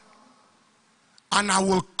talking? And I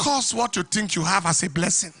will curse what you think you have as a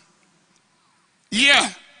blessing.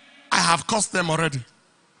 Yeah, I have cursed them already.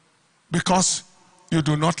 Because you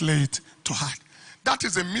do not lay it to heart. That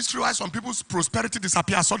is a mystery why some people's prosperity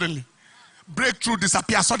disappears suddenly. Breakthrough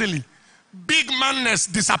disappears suddenly. Big manness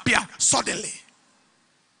disappeared suddenly.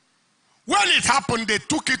 When it happened, they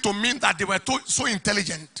took it to mean that they were so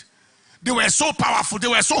intelligent. They were so powerful. They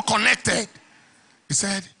were so connected. He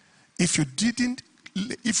said, if you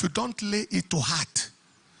don't lay it to heart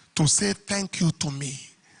to say thank you to me,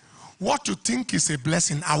 what you think is a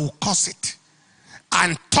blessing, I will curse it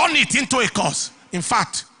and turn it into a curse. In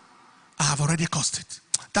fact, I have already cursed it.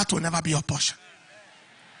 That will never be your portion.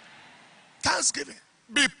 Thanksgiving.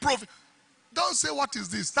 Be prophet. Don't say, what is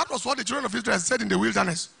this? That was what the children of Israel said in the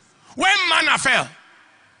wilderness. When manna fell,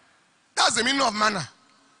 that's the meaning of manna.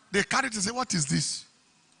 They carried it and said, what is this?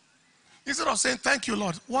 Instead of saying, thank you,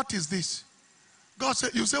 Lord, what is this? God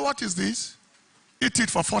said, you say, what is this? Eat it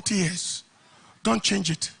for 40 years. Don't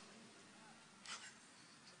change it.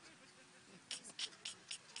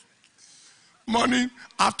 Morning,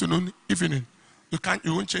 afternoon, evening. You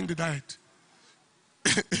won't change the diet.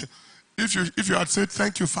 If you had said,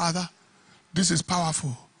 thank you, Father, this is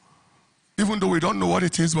powerful. Even though we don't know what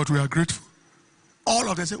it is, but we are grateful. All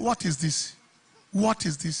of them say, what is this? What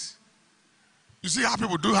is this? You see how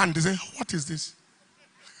people do hand, they say, what is this?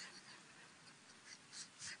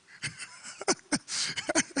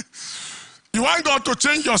 You want God to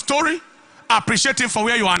change your story? Appreciate him for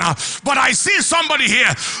where you are now. But I see somebody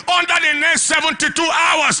here, under the next 72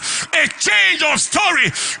 hours, a change of story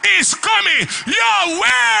is coming your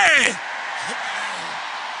way.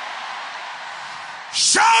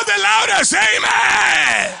 Shout the loudest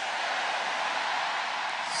amen.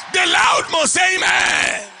 The loudmost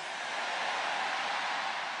amen.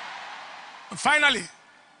 And finally,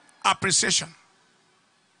 appreciation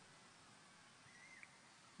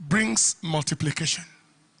brings multiplication.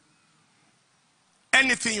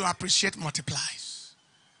 Anything you appreciate multiplies.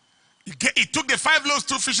 He took the 5 loaves,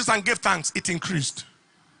 2 fishes and gave thanks. It increased.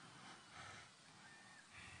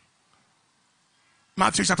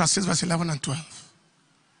 Matthew chapter 6 verse 11 and 12.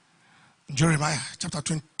 Jeremiah chapter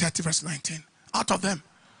 30 verse 19. Out of them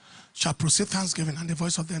shall proceed thanksgiving, and the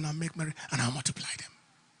voice of them will make merry, and I'll multiply them.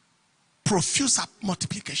 Profuse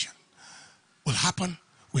multiplication will happen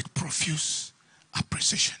with profuse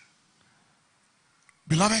appreciation.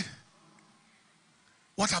 Beloved,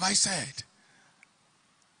 what have I said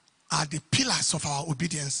are the pillars of our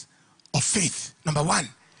obedience of faith? Number 1,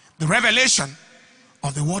 the revelation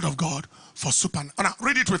of the word of God for supernatural. Now,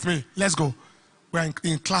 read it with me. Let's go. We're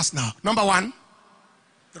in class now. Number 1,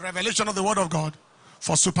 the revelation of the word of God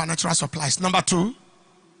for supernatural supplies. Number 2,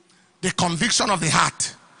 the conviction of the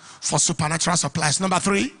heart for supernatural supplies. Number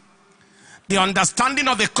 3, the understanding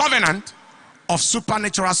of the covenant of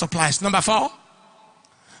supernatural supplies. Number 4,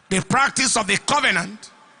 the practice of the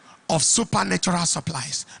covenant of supernatural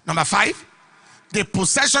supplies. Number 5, the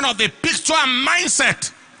possession of the picture and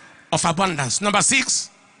mindset of abundance. Number 6,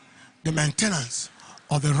 the maintenance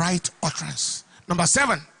of the right utterance. Number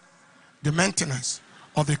 7, the maintenance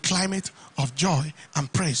of the climate of joy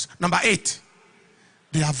and praise. Number 8,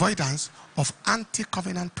 the avoidance of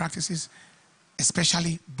anti-covenant practices,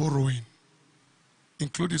 especially borrowing.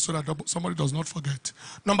 Include it so that somebody does not forget.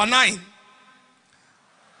 Number 9,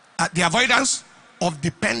 the avoidance of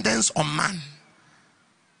dependence on man.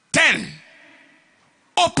 10,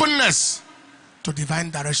 openness to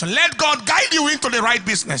divine direction. Let God guide you into the right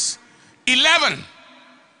business. 11,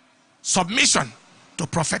 submission to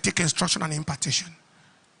prophetic instruction and impartation.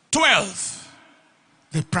 12,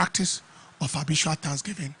 the practice of habitual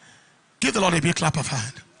thanksgiving. Give the Lord a big clap of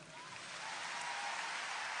hand.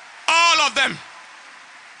 All of them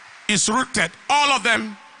is rooted. All of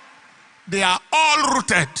them, they are all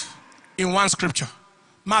rooted in one scripture.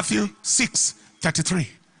 Matthew 6:33.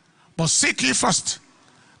 But seek ye first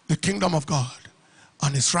the kingdom of God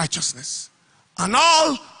and his righteousness, and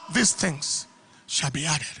all these things shall be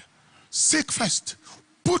added. Seek first.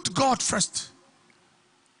 Put God first.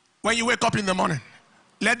 When you wake up in the morning,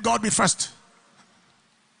 let God be first.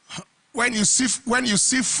 When you see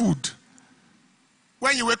food,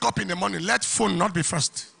 when you wake up in the morning, let phone not be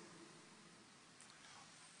first.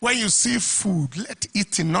 When you see food, let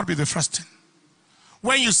eating not be the first thing.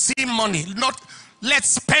 When you see money, let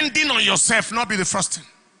spending on yourself not be the first thing.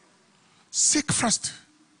 Seek first.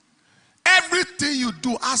 Everything you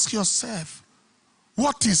do, ask yourself,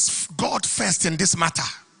 what is God first in this matter?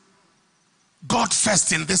 God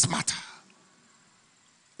first in this matter.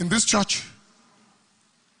 In this church,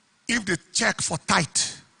 if the check for tithe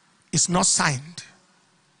is not signed,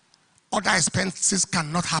 other expenses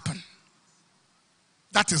cannot happen.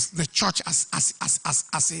 That is the church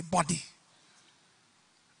as a body.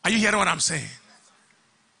 Are you hearing what I'm saying?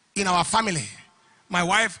 In our family, my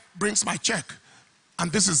wife brings my check,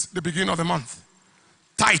 and this is the beginning of the month.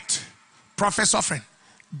 Tithe, prophet's offering,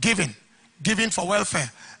 giving for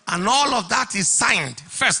welfare, and all of that is signed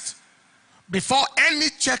first before any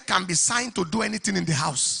check can be signed to do anything in the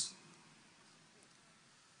house.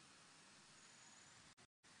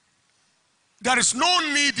 There is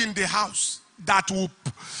no need in the house that will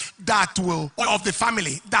of the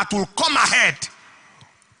family that will come ahead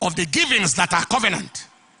of the givings that are covenant.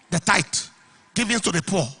 The tithe, giving to the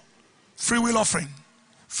poor, free will offering.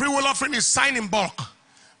 Free will offering is signed in bulk,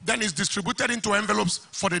 then is distributed into envelopes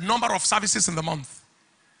for the number of services in the month.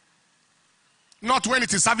 Not when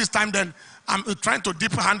it is service time, then I'm trying to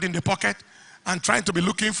dip a hand in the pocket and trying to be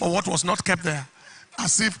looking for what was not kept there.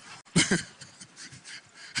 As if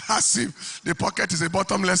the pocket is a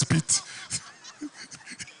bottomless pit.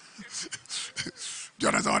 Do you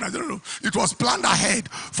understand what I do? It was planned ahead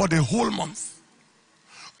for the whole month.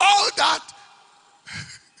 All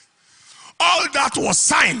that was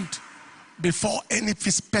signed before any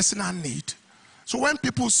personal need. So when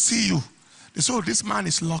people see you, they say, oh, this man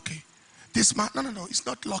is lucky. This man, no, it's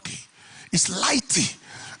not lucky. It's lighty.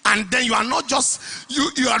 And then you are not just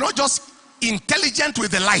you are not just intelligent with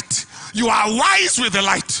the light. You are wise with the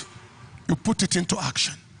light. You put it into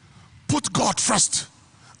action. Put God first,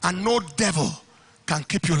 and no devil can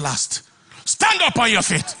keep you last. Stand up on your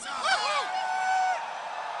feet.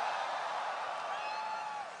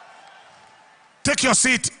 Take your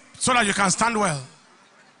seat so that you can stand well.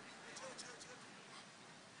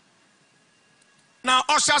 Now,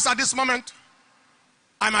 ushers, at this moment,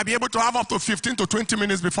 I might be able to have up to 15 to 20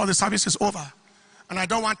 minutes before the service is over. And I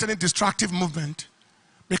don't want any distractive movement,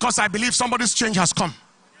 because I believe somebody's change has come.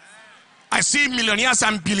 I see millionaires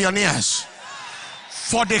and billionaires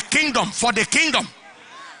for the kingdom, for the kingdom.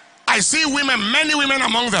 I see women, many women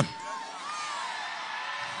among them.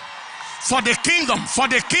 For the kingdom, for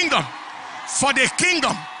the kingdom, for the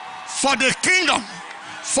kingdom, for the kingdom,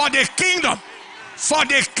 for the kingdom, for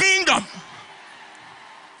the kingdom.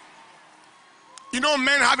 You know,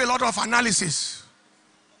 men have a lot of analysis.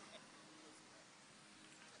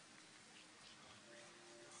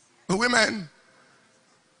 The women,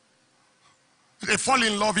 they fall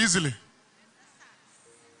in love easily.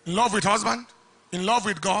 In love with husband, in love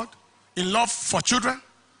with God, in love for children,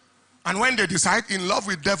 and when they decide, in love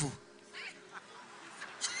with devil.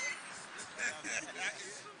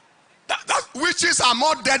 Witches are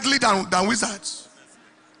more deadly than wizards.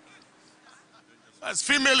 That's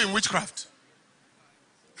female in witchcraft.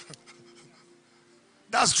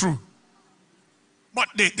 That's true. But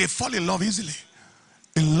they fall in love easily.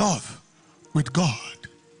 In love with God.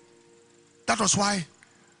 That was why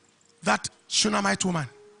that Shunammite woman,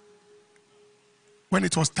 when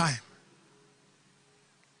it was time,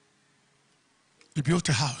 he built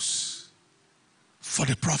a house for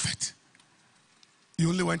the prophet. He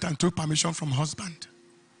only went and took permission from husband.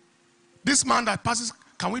 This man that passes,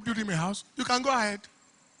 can we build him a house? You can go ahead.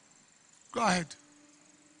 Go ahead.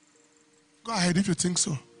 Go ahead if you think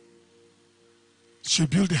so. She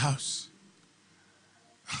built the house.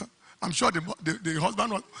 I'm sure the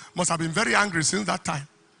husband must have been very angry since that time.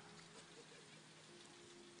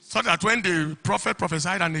 So that when the prophet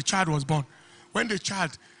prophesied and the child was born, when the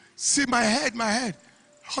child, see my head,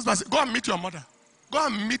 husband said, go and meet your mother. Go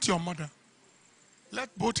and meet your mother. Let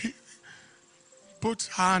both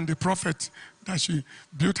her and the prophet that she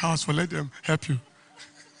built house for, let them help you.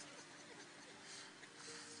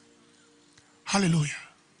 Hallelujah.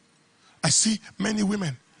 I see many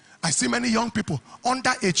women. I see many young people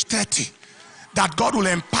under age 30 that God will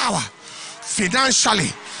empower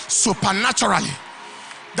financially, supernaturally,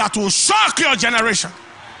 that will shock your generation.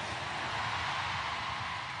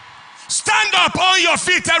 Stand up on your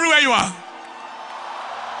feet everywhere you are.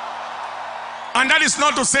 And that is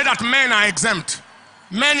not to say that men are exempt.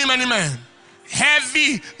 Many men,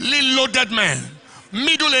 heavily loaded men,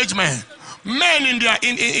 middle-aged men, men in their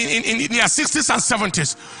 60s and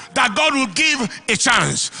 70s, that God will give a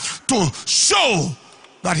chance to show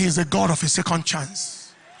that He is a God of a second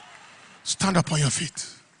chance. Stand up on your feet.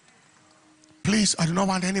 Please, I do not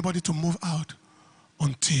want anybody to move out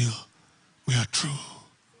until we are through.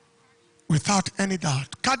 Without any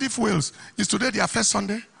doubt. Cardiff, Wales. Is today their first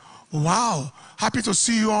Sunday? Wow. Happy to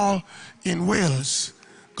see you all in Wales.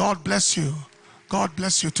 God bless you. God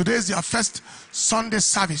bless you. Today is their first Sunday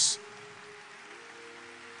service.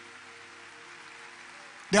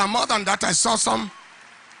 There are more than that. I saw some.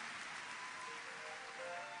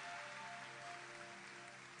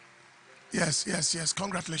 Yes.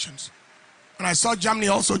 Congratulations. And I saw Germany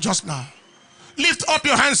also just now. Lift up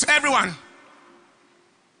your hands, everyone.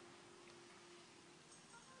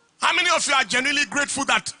 How many of you are genuinely grateful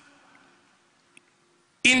that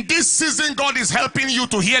in this season God is helping you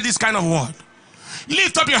to hear this kind of word?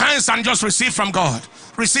 Lift up your hands and just receive from God.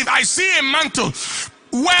 Receive. I see a mantle,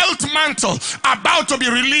 wealth mantle, about to be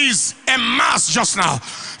released en masse just now.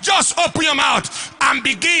 Just open your mouth and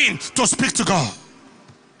begin to speak to God.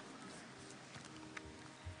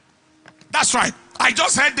 That's right. I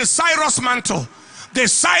just heard the Cyrus mantle. The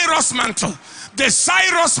Cyrus mantle. The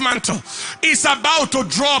Cyrus mantle is about to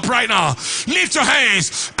drop right now. Lift your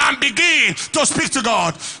hands and begin to speak to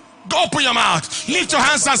God. Go open your mouth. Lift your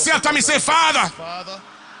hands and say after me. Say, Father. Father.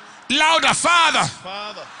 Louder, Father.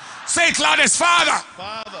 Father. Say it loudest, Father.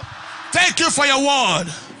 Father. Thank you for your word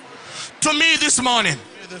to me this morning.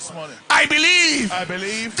 I believe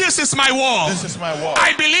this is my word. This is my word.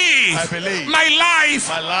 I believe my life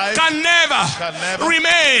can never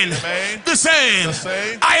remain the same.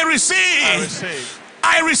 I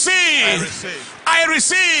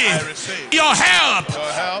receive your help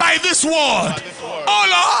by this word. Oh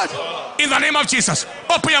Lord, in the name of Jesus,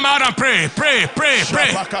 open your mouth and pray. Pray.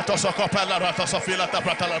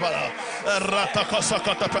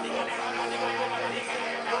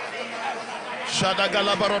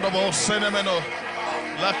 Shadagala barodobo senemeno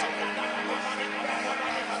lat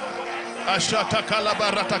ashata kala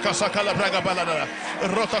barata kasakala braga balada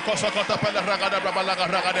rota kosakota pele ragada balaga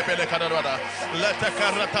ragade pele kadada leta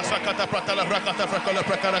karata sakata pratala rakata frakola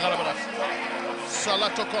prakara galabada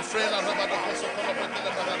salato kofrela robado kosokola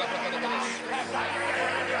pratala bagada bagada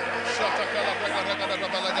shata kala braga ragada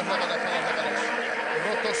balaga ragada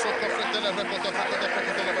roto sokofretela rakota fakota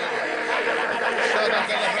prakala bagada shada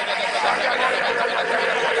kala ragada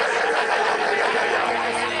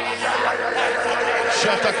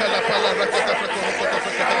Shatakala pala rakata prakota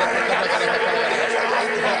prakala prakala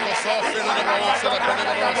roko sofre na bawo sala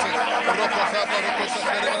prakala roko sapa roko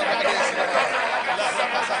sofre na bagade la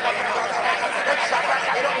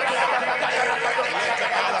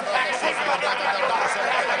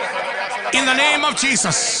in the name of Jesus.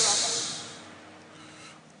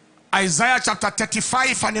 Isaiah chapter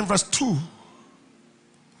 35 and in verse 2.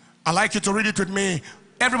 I'd like you to read it with me.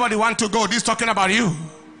 Everybody want to go. This is talking about you.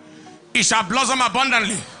 It shall blossom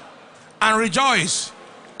abundantly and rejoice,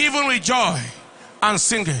 even with joy and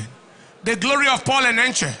singing. The glory of Paul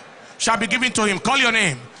Enenche shall be given to him. Call your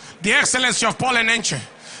name. The excellency of Paul Enenche.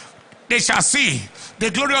 They shall see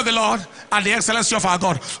the glory of the Lord and the excellency of our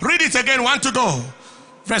God. Read it again. Want to go.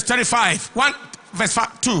 Verse 35. Verse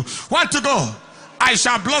 2. Want to go. I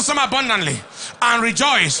shall blossom abundantly and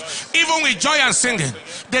rejoice, even with joy and singing.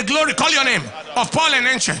 The glory, call your name, of Paul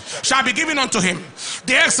Enenche shall be given unto him.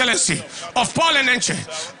 The excellency of Paul Enenche.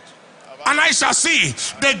 And I shall see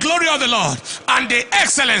the glory of the Lord and the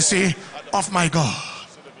excellency of my God.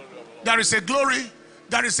 There is a glory,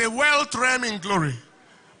 there is a wealth realm in glory.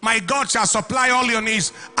 My God shall supply all your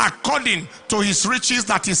needs according to his riches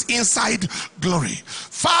that is inside glory.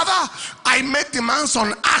 Father, I make demands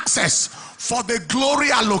on access for the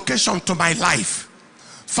glory allocation to my life.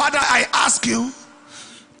 Father, I ask you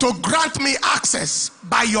to grant me access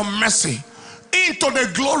by your mercy into the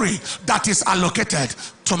glory that is allocated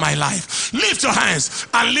to my life. Lift your hands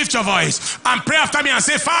and lift your voice and pray after me and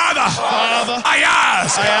say, Father, I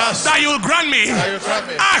ask that you will grant me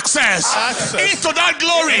access into that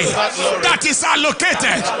glory that is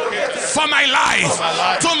allocated for my life,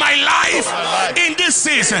 to my life in this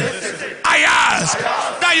season. I ask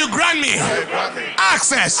that you grant me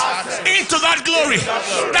access into that glory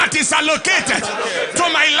that is allocated to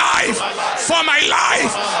my life, for my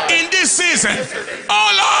life in this season. Oh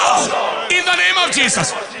Lord, in the name of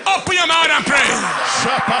Jesus, open your mouth and pray.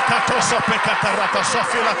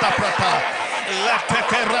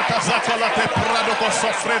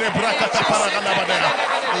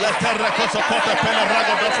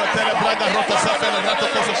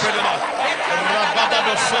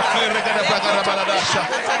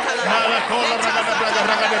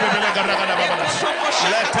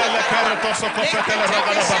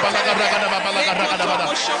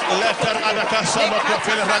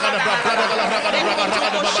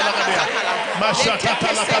 Grant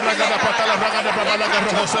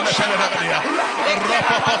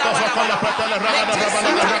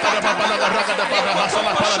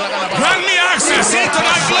me access into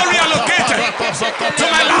that glory allocated to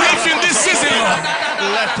my life in this season, Lord.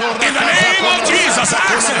 In the name of Jesus,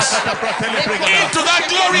 access into that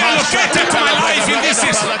glory allocated to my life in this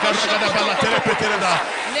season.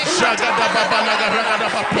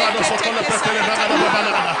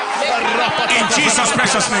 In Jesus'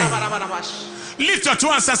 precious name. Lift your two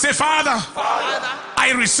hands and say, Father,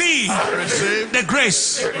 I receive the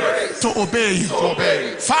grace to obey you.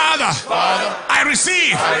 Father, I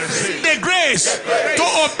receive the grace to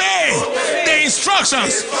obey the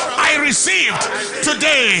instructions I received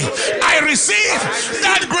today. I receive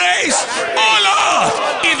that grace, oh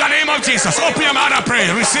Lord, in the name of Jesus. Open your mouth and pray.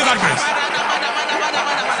 Receive that grace.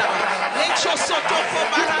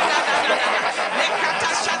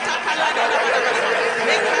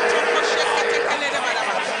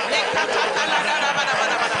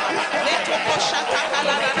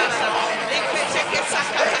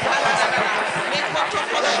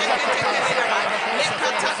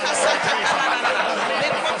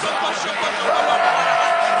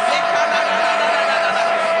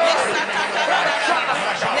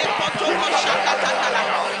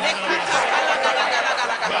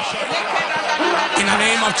 In the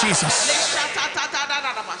name of Jesus.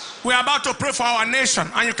 We are about to pray for our nation,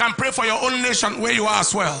 and you can pray for your own nation where you are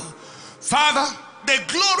as well. Father, the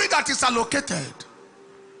glory that is allocated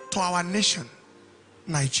to our nation,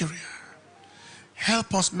 Nigeria,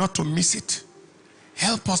 help us not to miss it.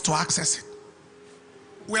 Help us to access it.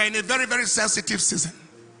 We are in a very, very sensitive season.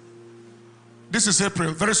 This is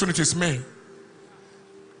April. Very soon it is May.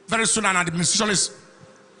 Very soon an administration is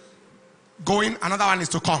going. Another one is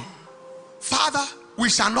to come. Father, we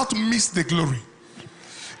shall not miss the glory.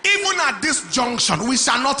 Even at this junction, we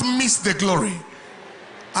shall not miss the glory.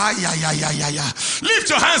 Lift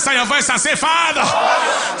your hands and your voice and say, Father,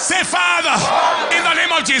 in the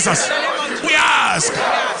name of Jesus, we ask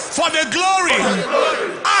for the glory,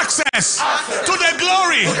 access to the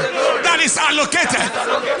glory that is allocated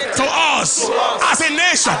to us as a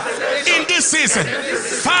nation in this season.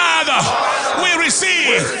 Father, we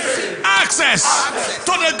receive access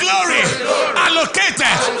to the glory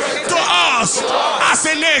allocated to us as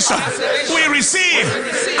a nation. We receive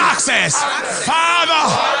access.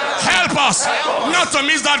 Father, help us not to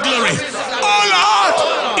miss that glory. Oh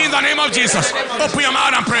Lord, in the name of Jesus, open your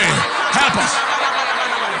mouth and pray. Help us.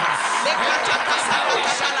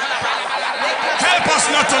 Help us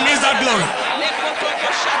not to miss that glory.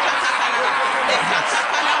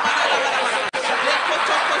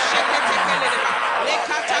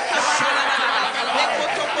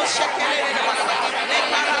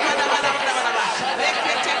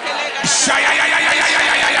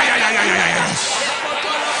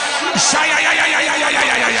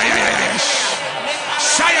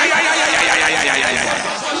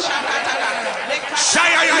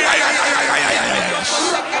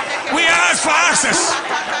 We ask for access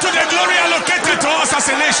to the glory allocated to us as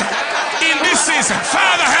a nation in this season.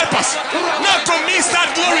 Father, help us not to miss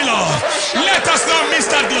that glory, Lord. Let us not miss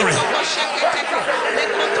that glory.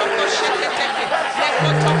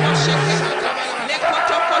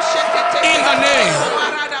 In the name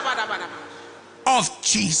of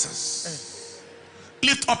Jesus,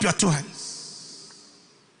 lift up your two hands.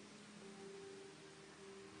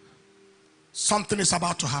 Something is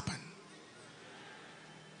about to happen.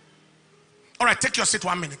 All right, take your seat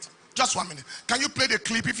 1 minute. Just 1 minute. Can you play the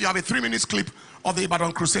clip if you have a 3-minute clip of the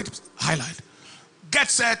Ibadan Crusade highlight?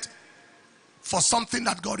 Get set for something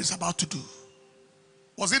that God is about to do.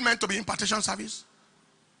 Was it meant to be impartation service?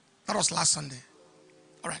 That was last Sunday.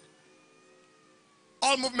 All right.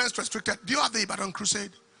 All movements restricted. Do you have the Ibadan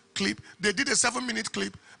Crusade clip? They did a 7-minute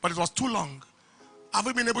clip, but it was too long. Have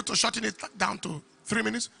we been able to shorten it down to 3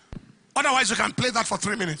 minutes? Otherwise, you can play that for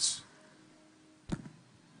 3 minutes.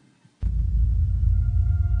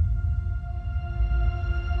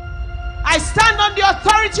 I stand on the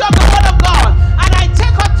authority of the word of God, and I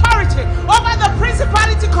take authority over the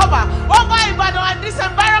principality cover, over Ibadan and this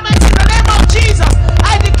environment in the name of Jesus.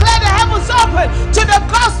 I declare the heavens open to the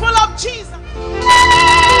gospel of Jesus.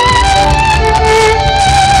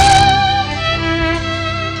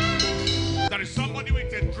 There is somebody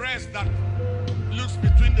with a dress that looks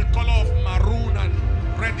between the color of maroon and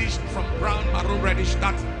reddish, from brown, maroon, reddish,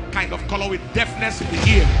 that kind of color, with deafness in the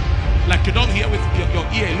ear. Like you don't hear with your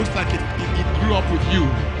ear. It looks like it grew up with you.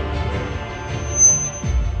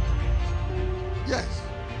 Yes.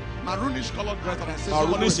 Maroonish colored dress that I said.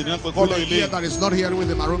 Maroonish in the color ear that is not here with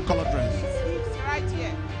the maroon colored dress. It's right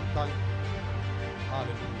here.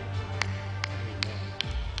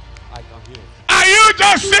 I can hear. Are you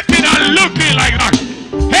just sitting and looking like that?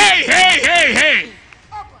 Hey, hey, hey, hey.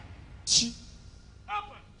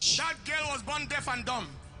 That girl was born deaf and dumb.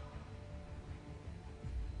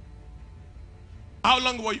 How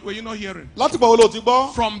long were you not hearing?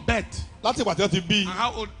 From birth. And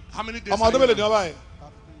how many days?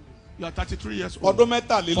 You are 33 years old. For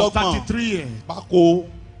 33 years.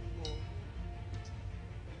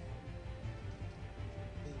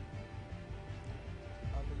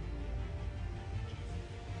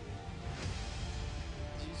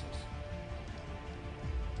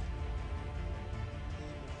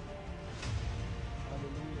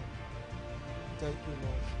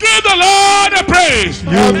 Give the Lord a praise.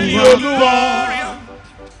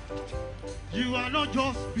 You are not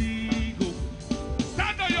just big.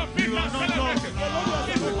 Stand on your feet and celebrate.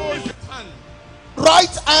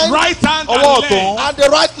 Right hand, and leg. And the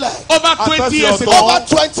right leg. Over 20 years ago. Over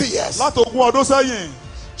 20 years.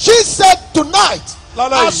 She said tonight,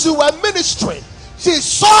 as you were ministering, she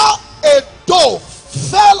saw a dove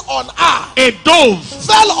fell on her. A dove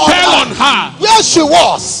fell on her where she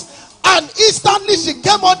was. And instantly she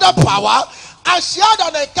came under power, and she had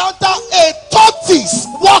an encounter. A tortoise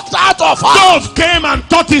walked out of her. Dove came and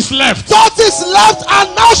tortoise left. Tortoise left,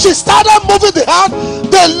 and now she started moving the hand.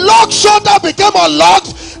 The locked shoulder became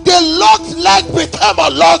unlocked. The locked leg became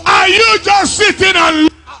unlocked. Are you just sitting and...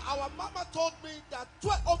 Our mama told me that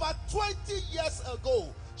over 20 years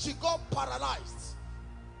ago, she got paralyzed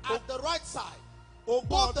at the right side.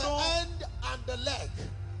 Both the hand and the leg.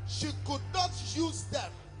 She could not use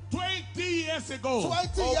them. 20 years ago.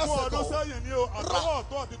 20 years ago.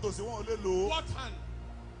 What hand?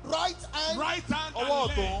 Right hand. Right hand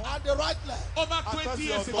and the right leg. Over 20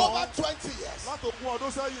 years ago. Over 20 years.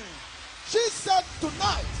 She said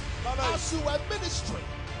tonight, as you were ministering,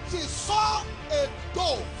 she saw a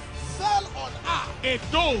dove fell on her. A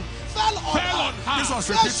dove fell on her. This was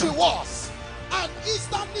where she was. And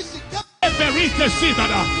instantly she kept.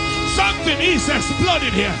 Something is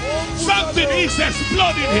exploding here. Something is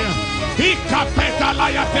exploding here.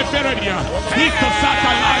 Fire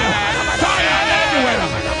everywhere.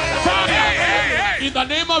 Fire. In the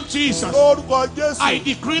name of Jesus, I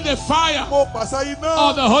decree the fire of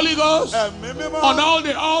the Holy Ghost on all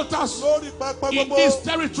the altars in these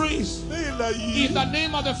territories. In the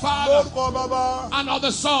name of the Father and of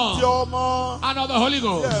the Son and of the Holy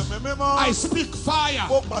Ghost, I speak fire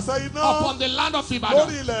upon the land of Ibadan.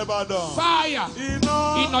 Fire in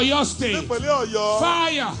Oyo State.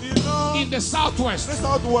 Fire in the southwest.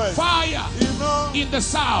 Fire in the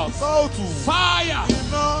south. Fire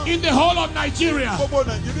in the whole of Nigeria. To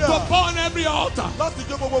burn every altar and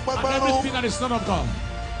everything that is not of God.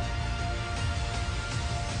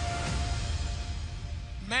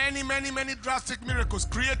 Many, many, many drastic miracles,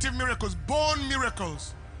 creative miracles, born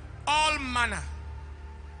miracles, all manner.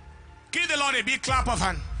 Give the Lord a big clap of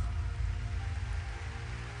hand.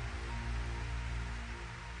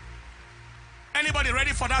 Anybody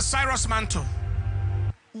ready for that Cyrus mantle?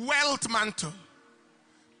 Wealth mantle.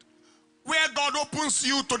 Where God opens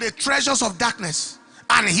you to the treasures of darkness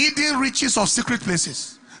and hidden riches of secret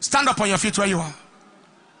places. Stand up on your feet where you are.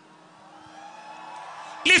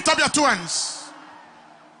 Lift up your two hands.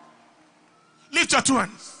 Lift your two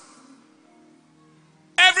hands.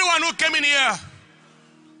 Everyone who came in here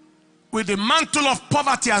with the mantle of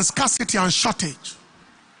poverty and scarcity and shortage,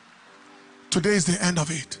 today is the end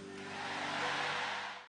of it.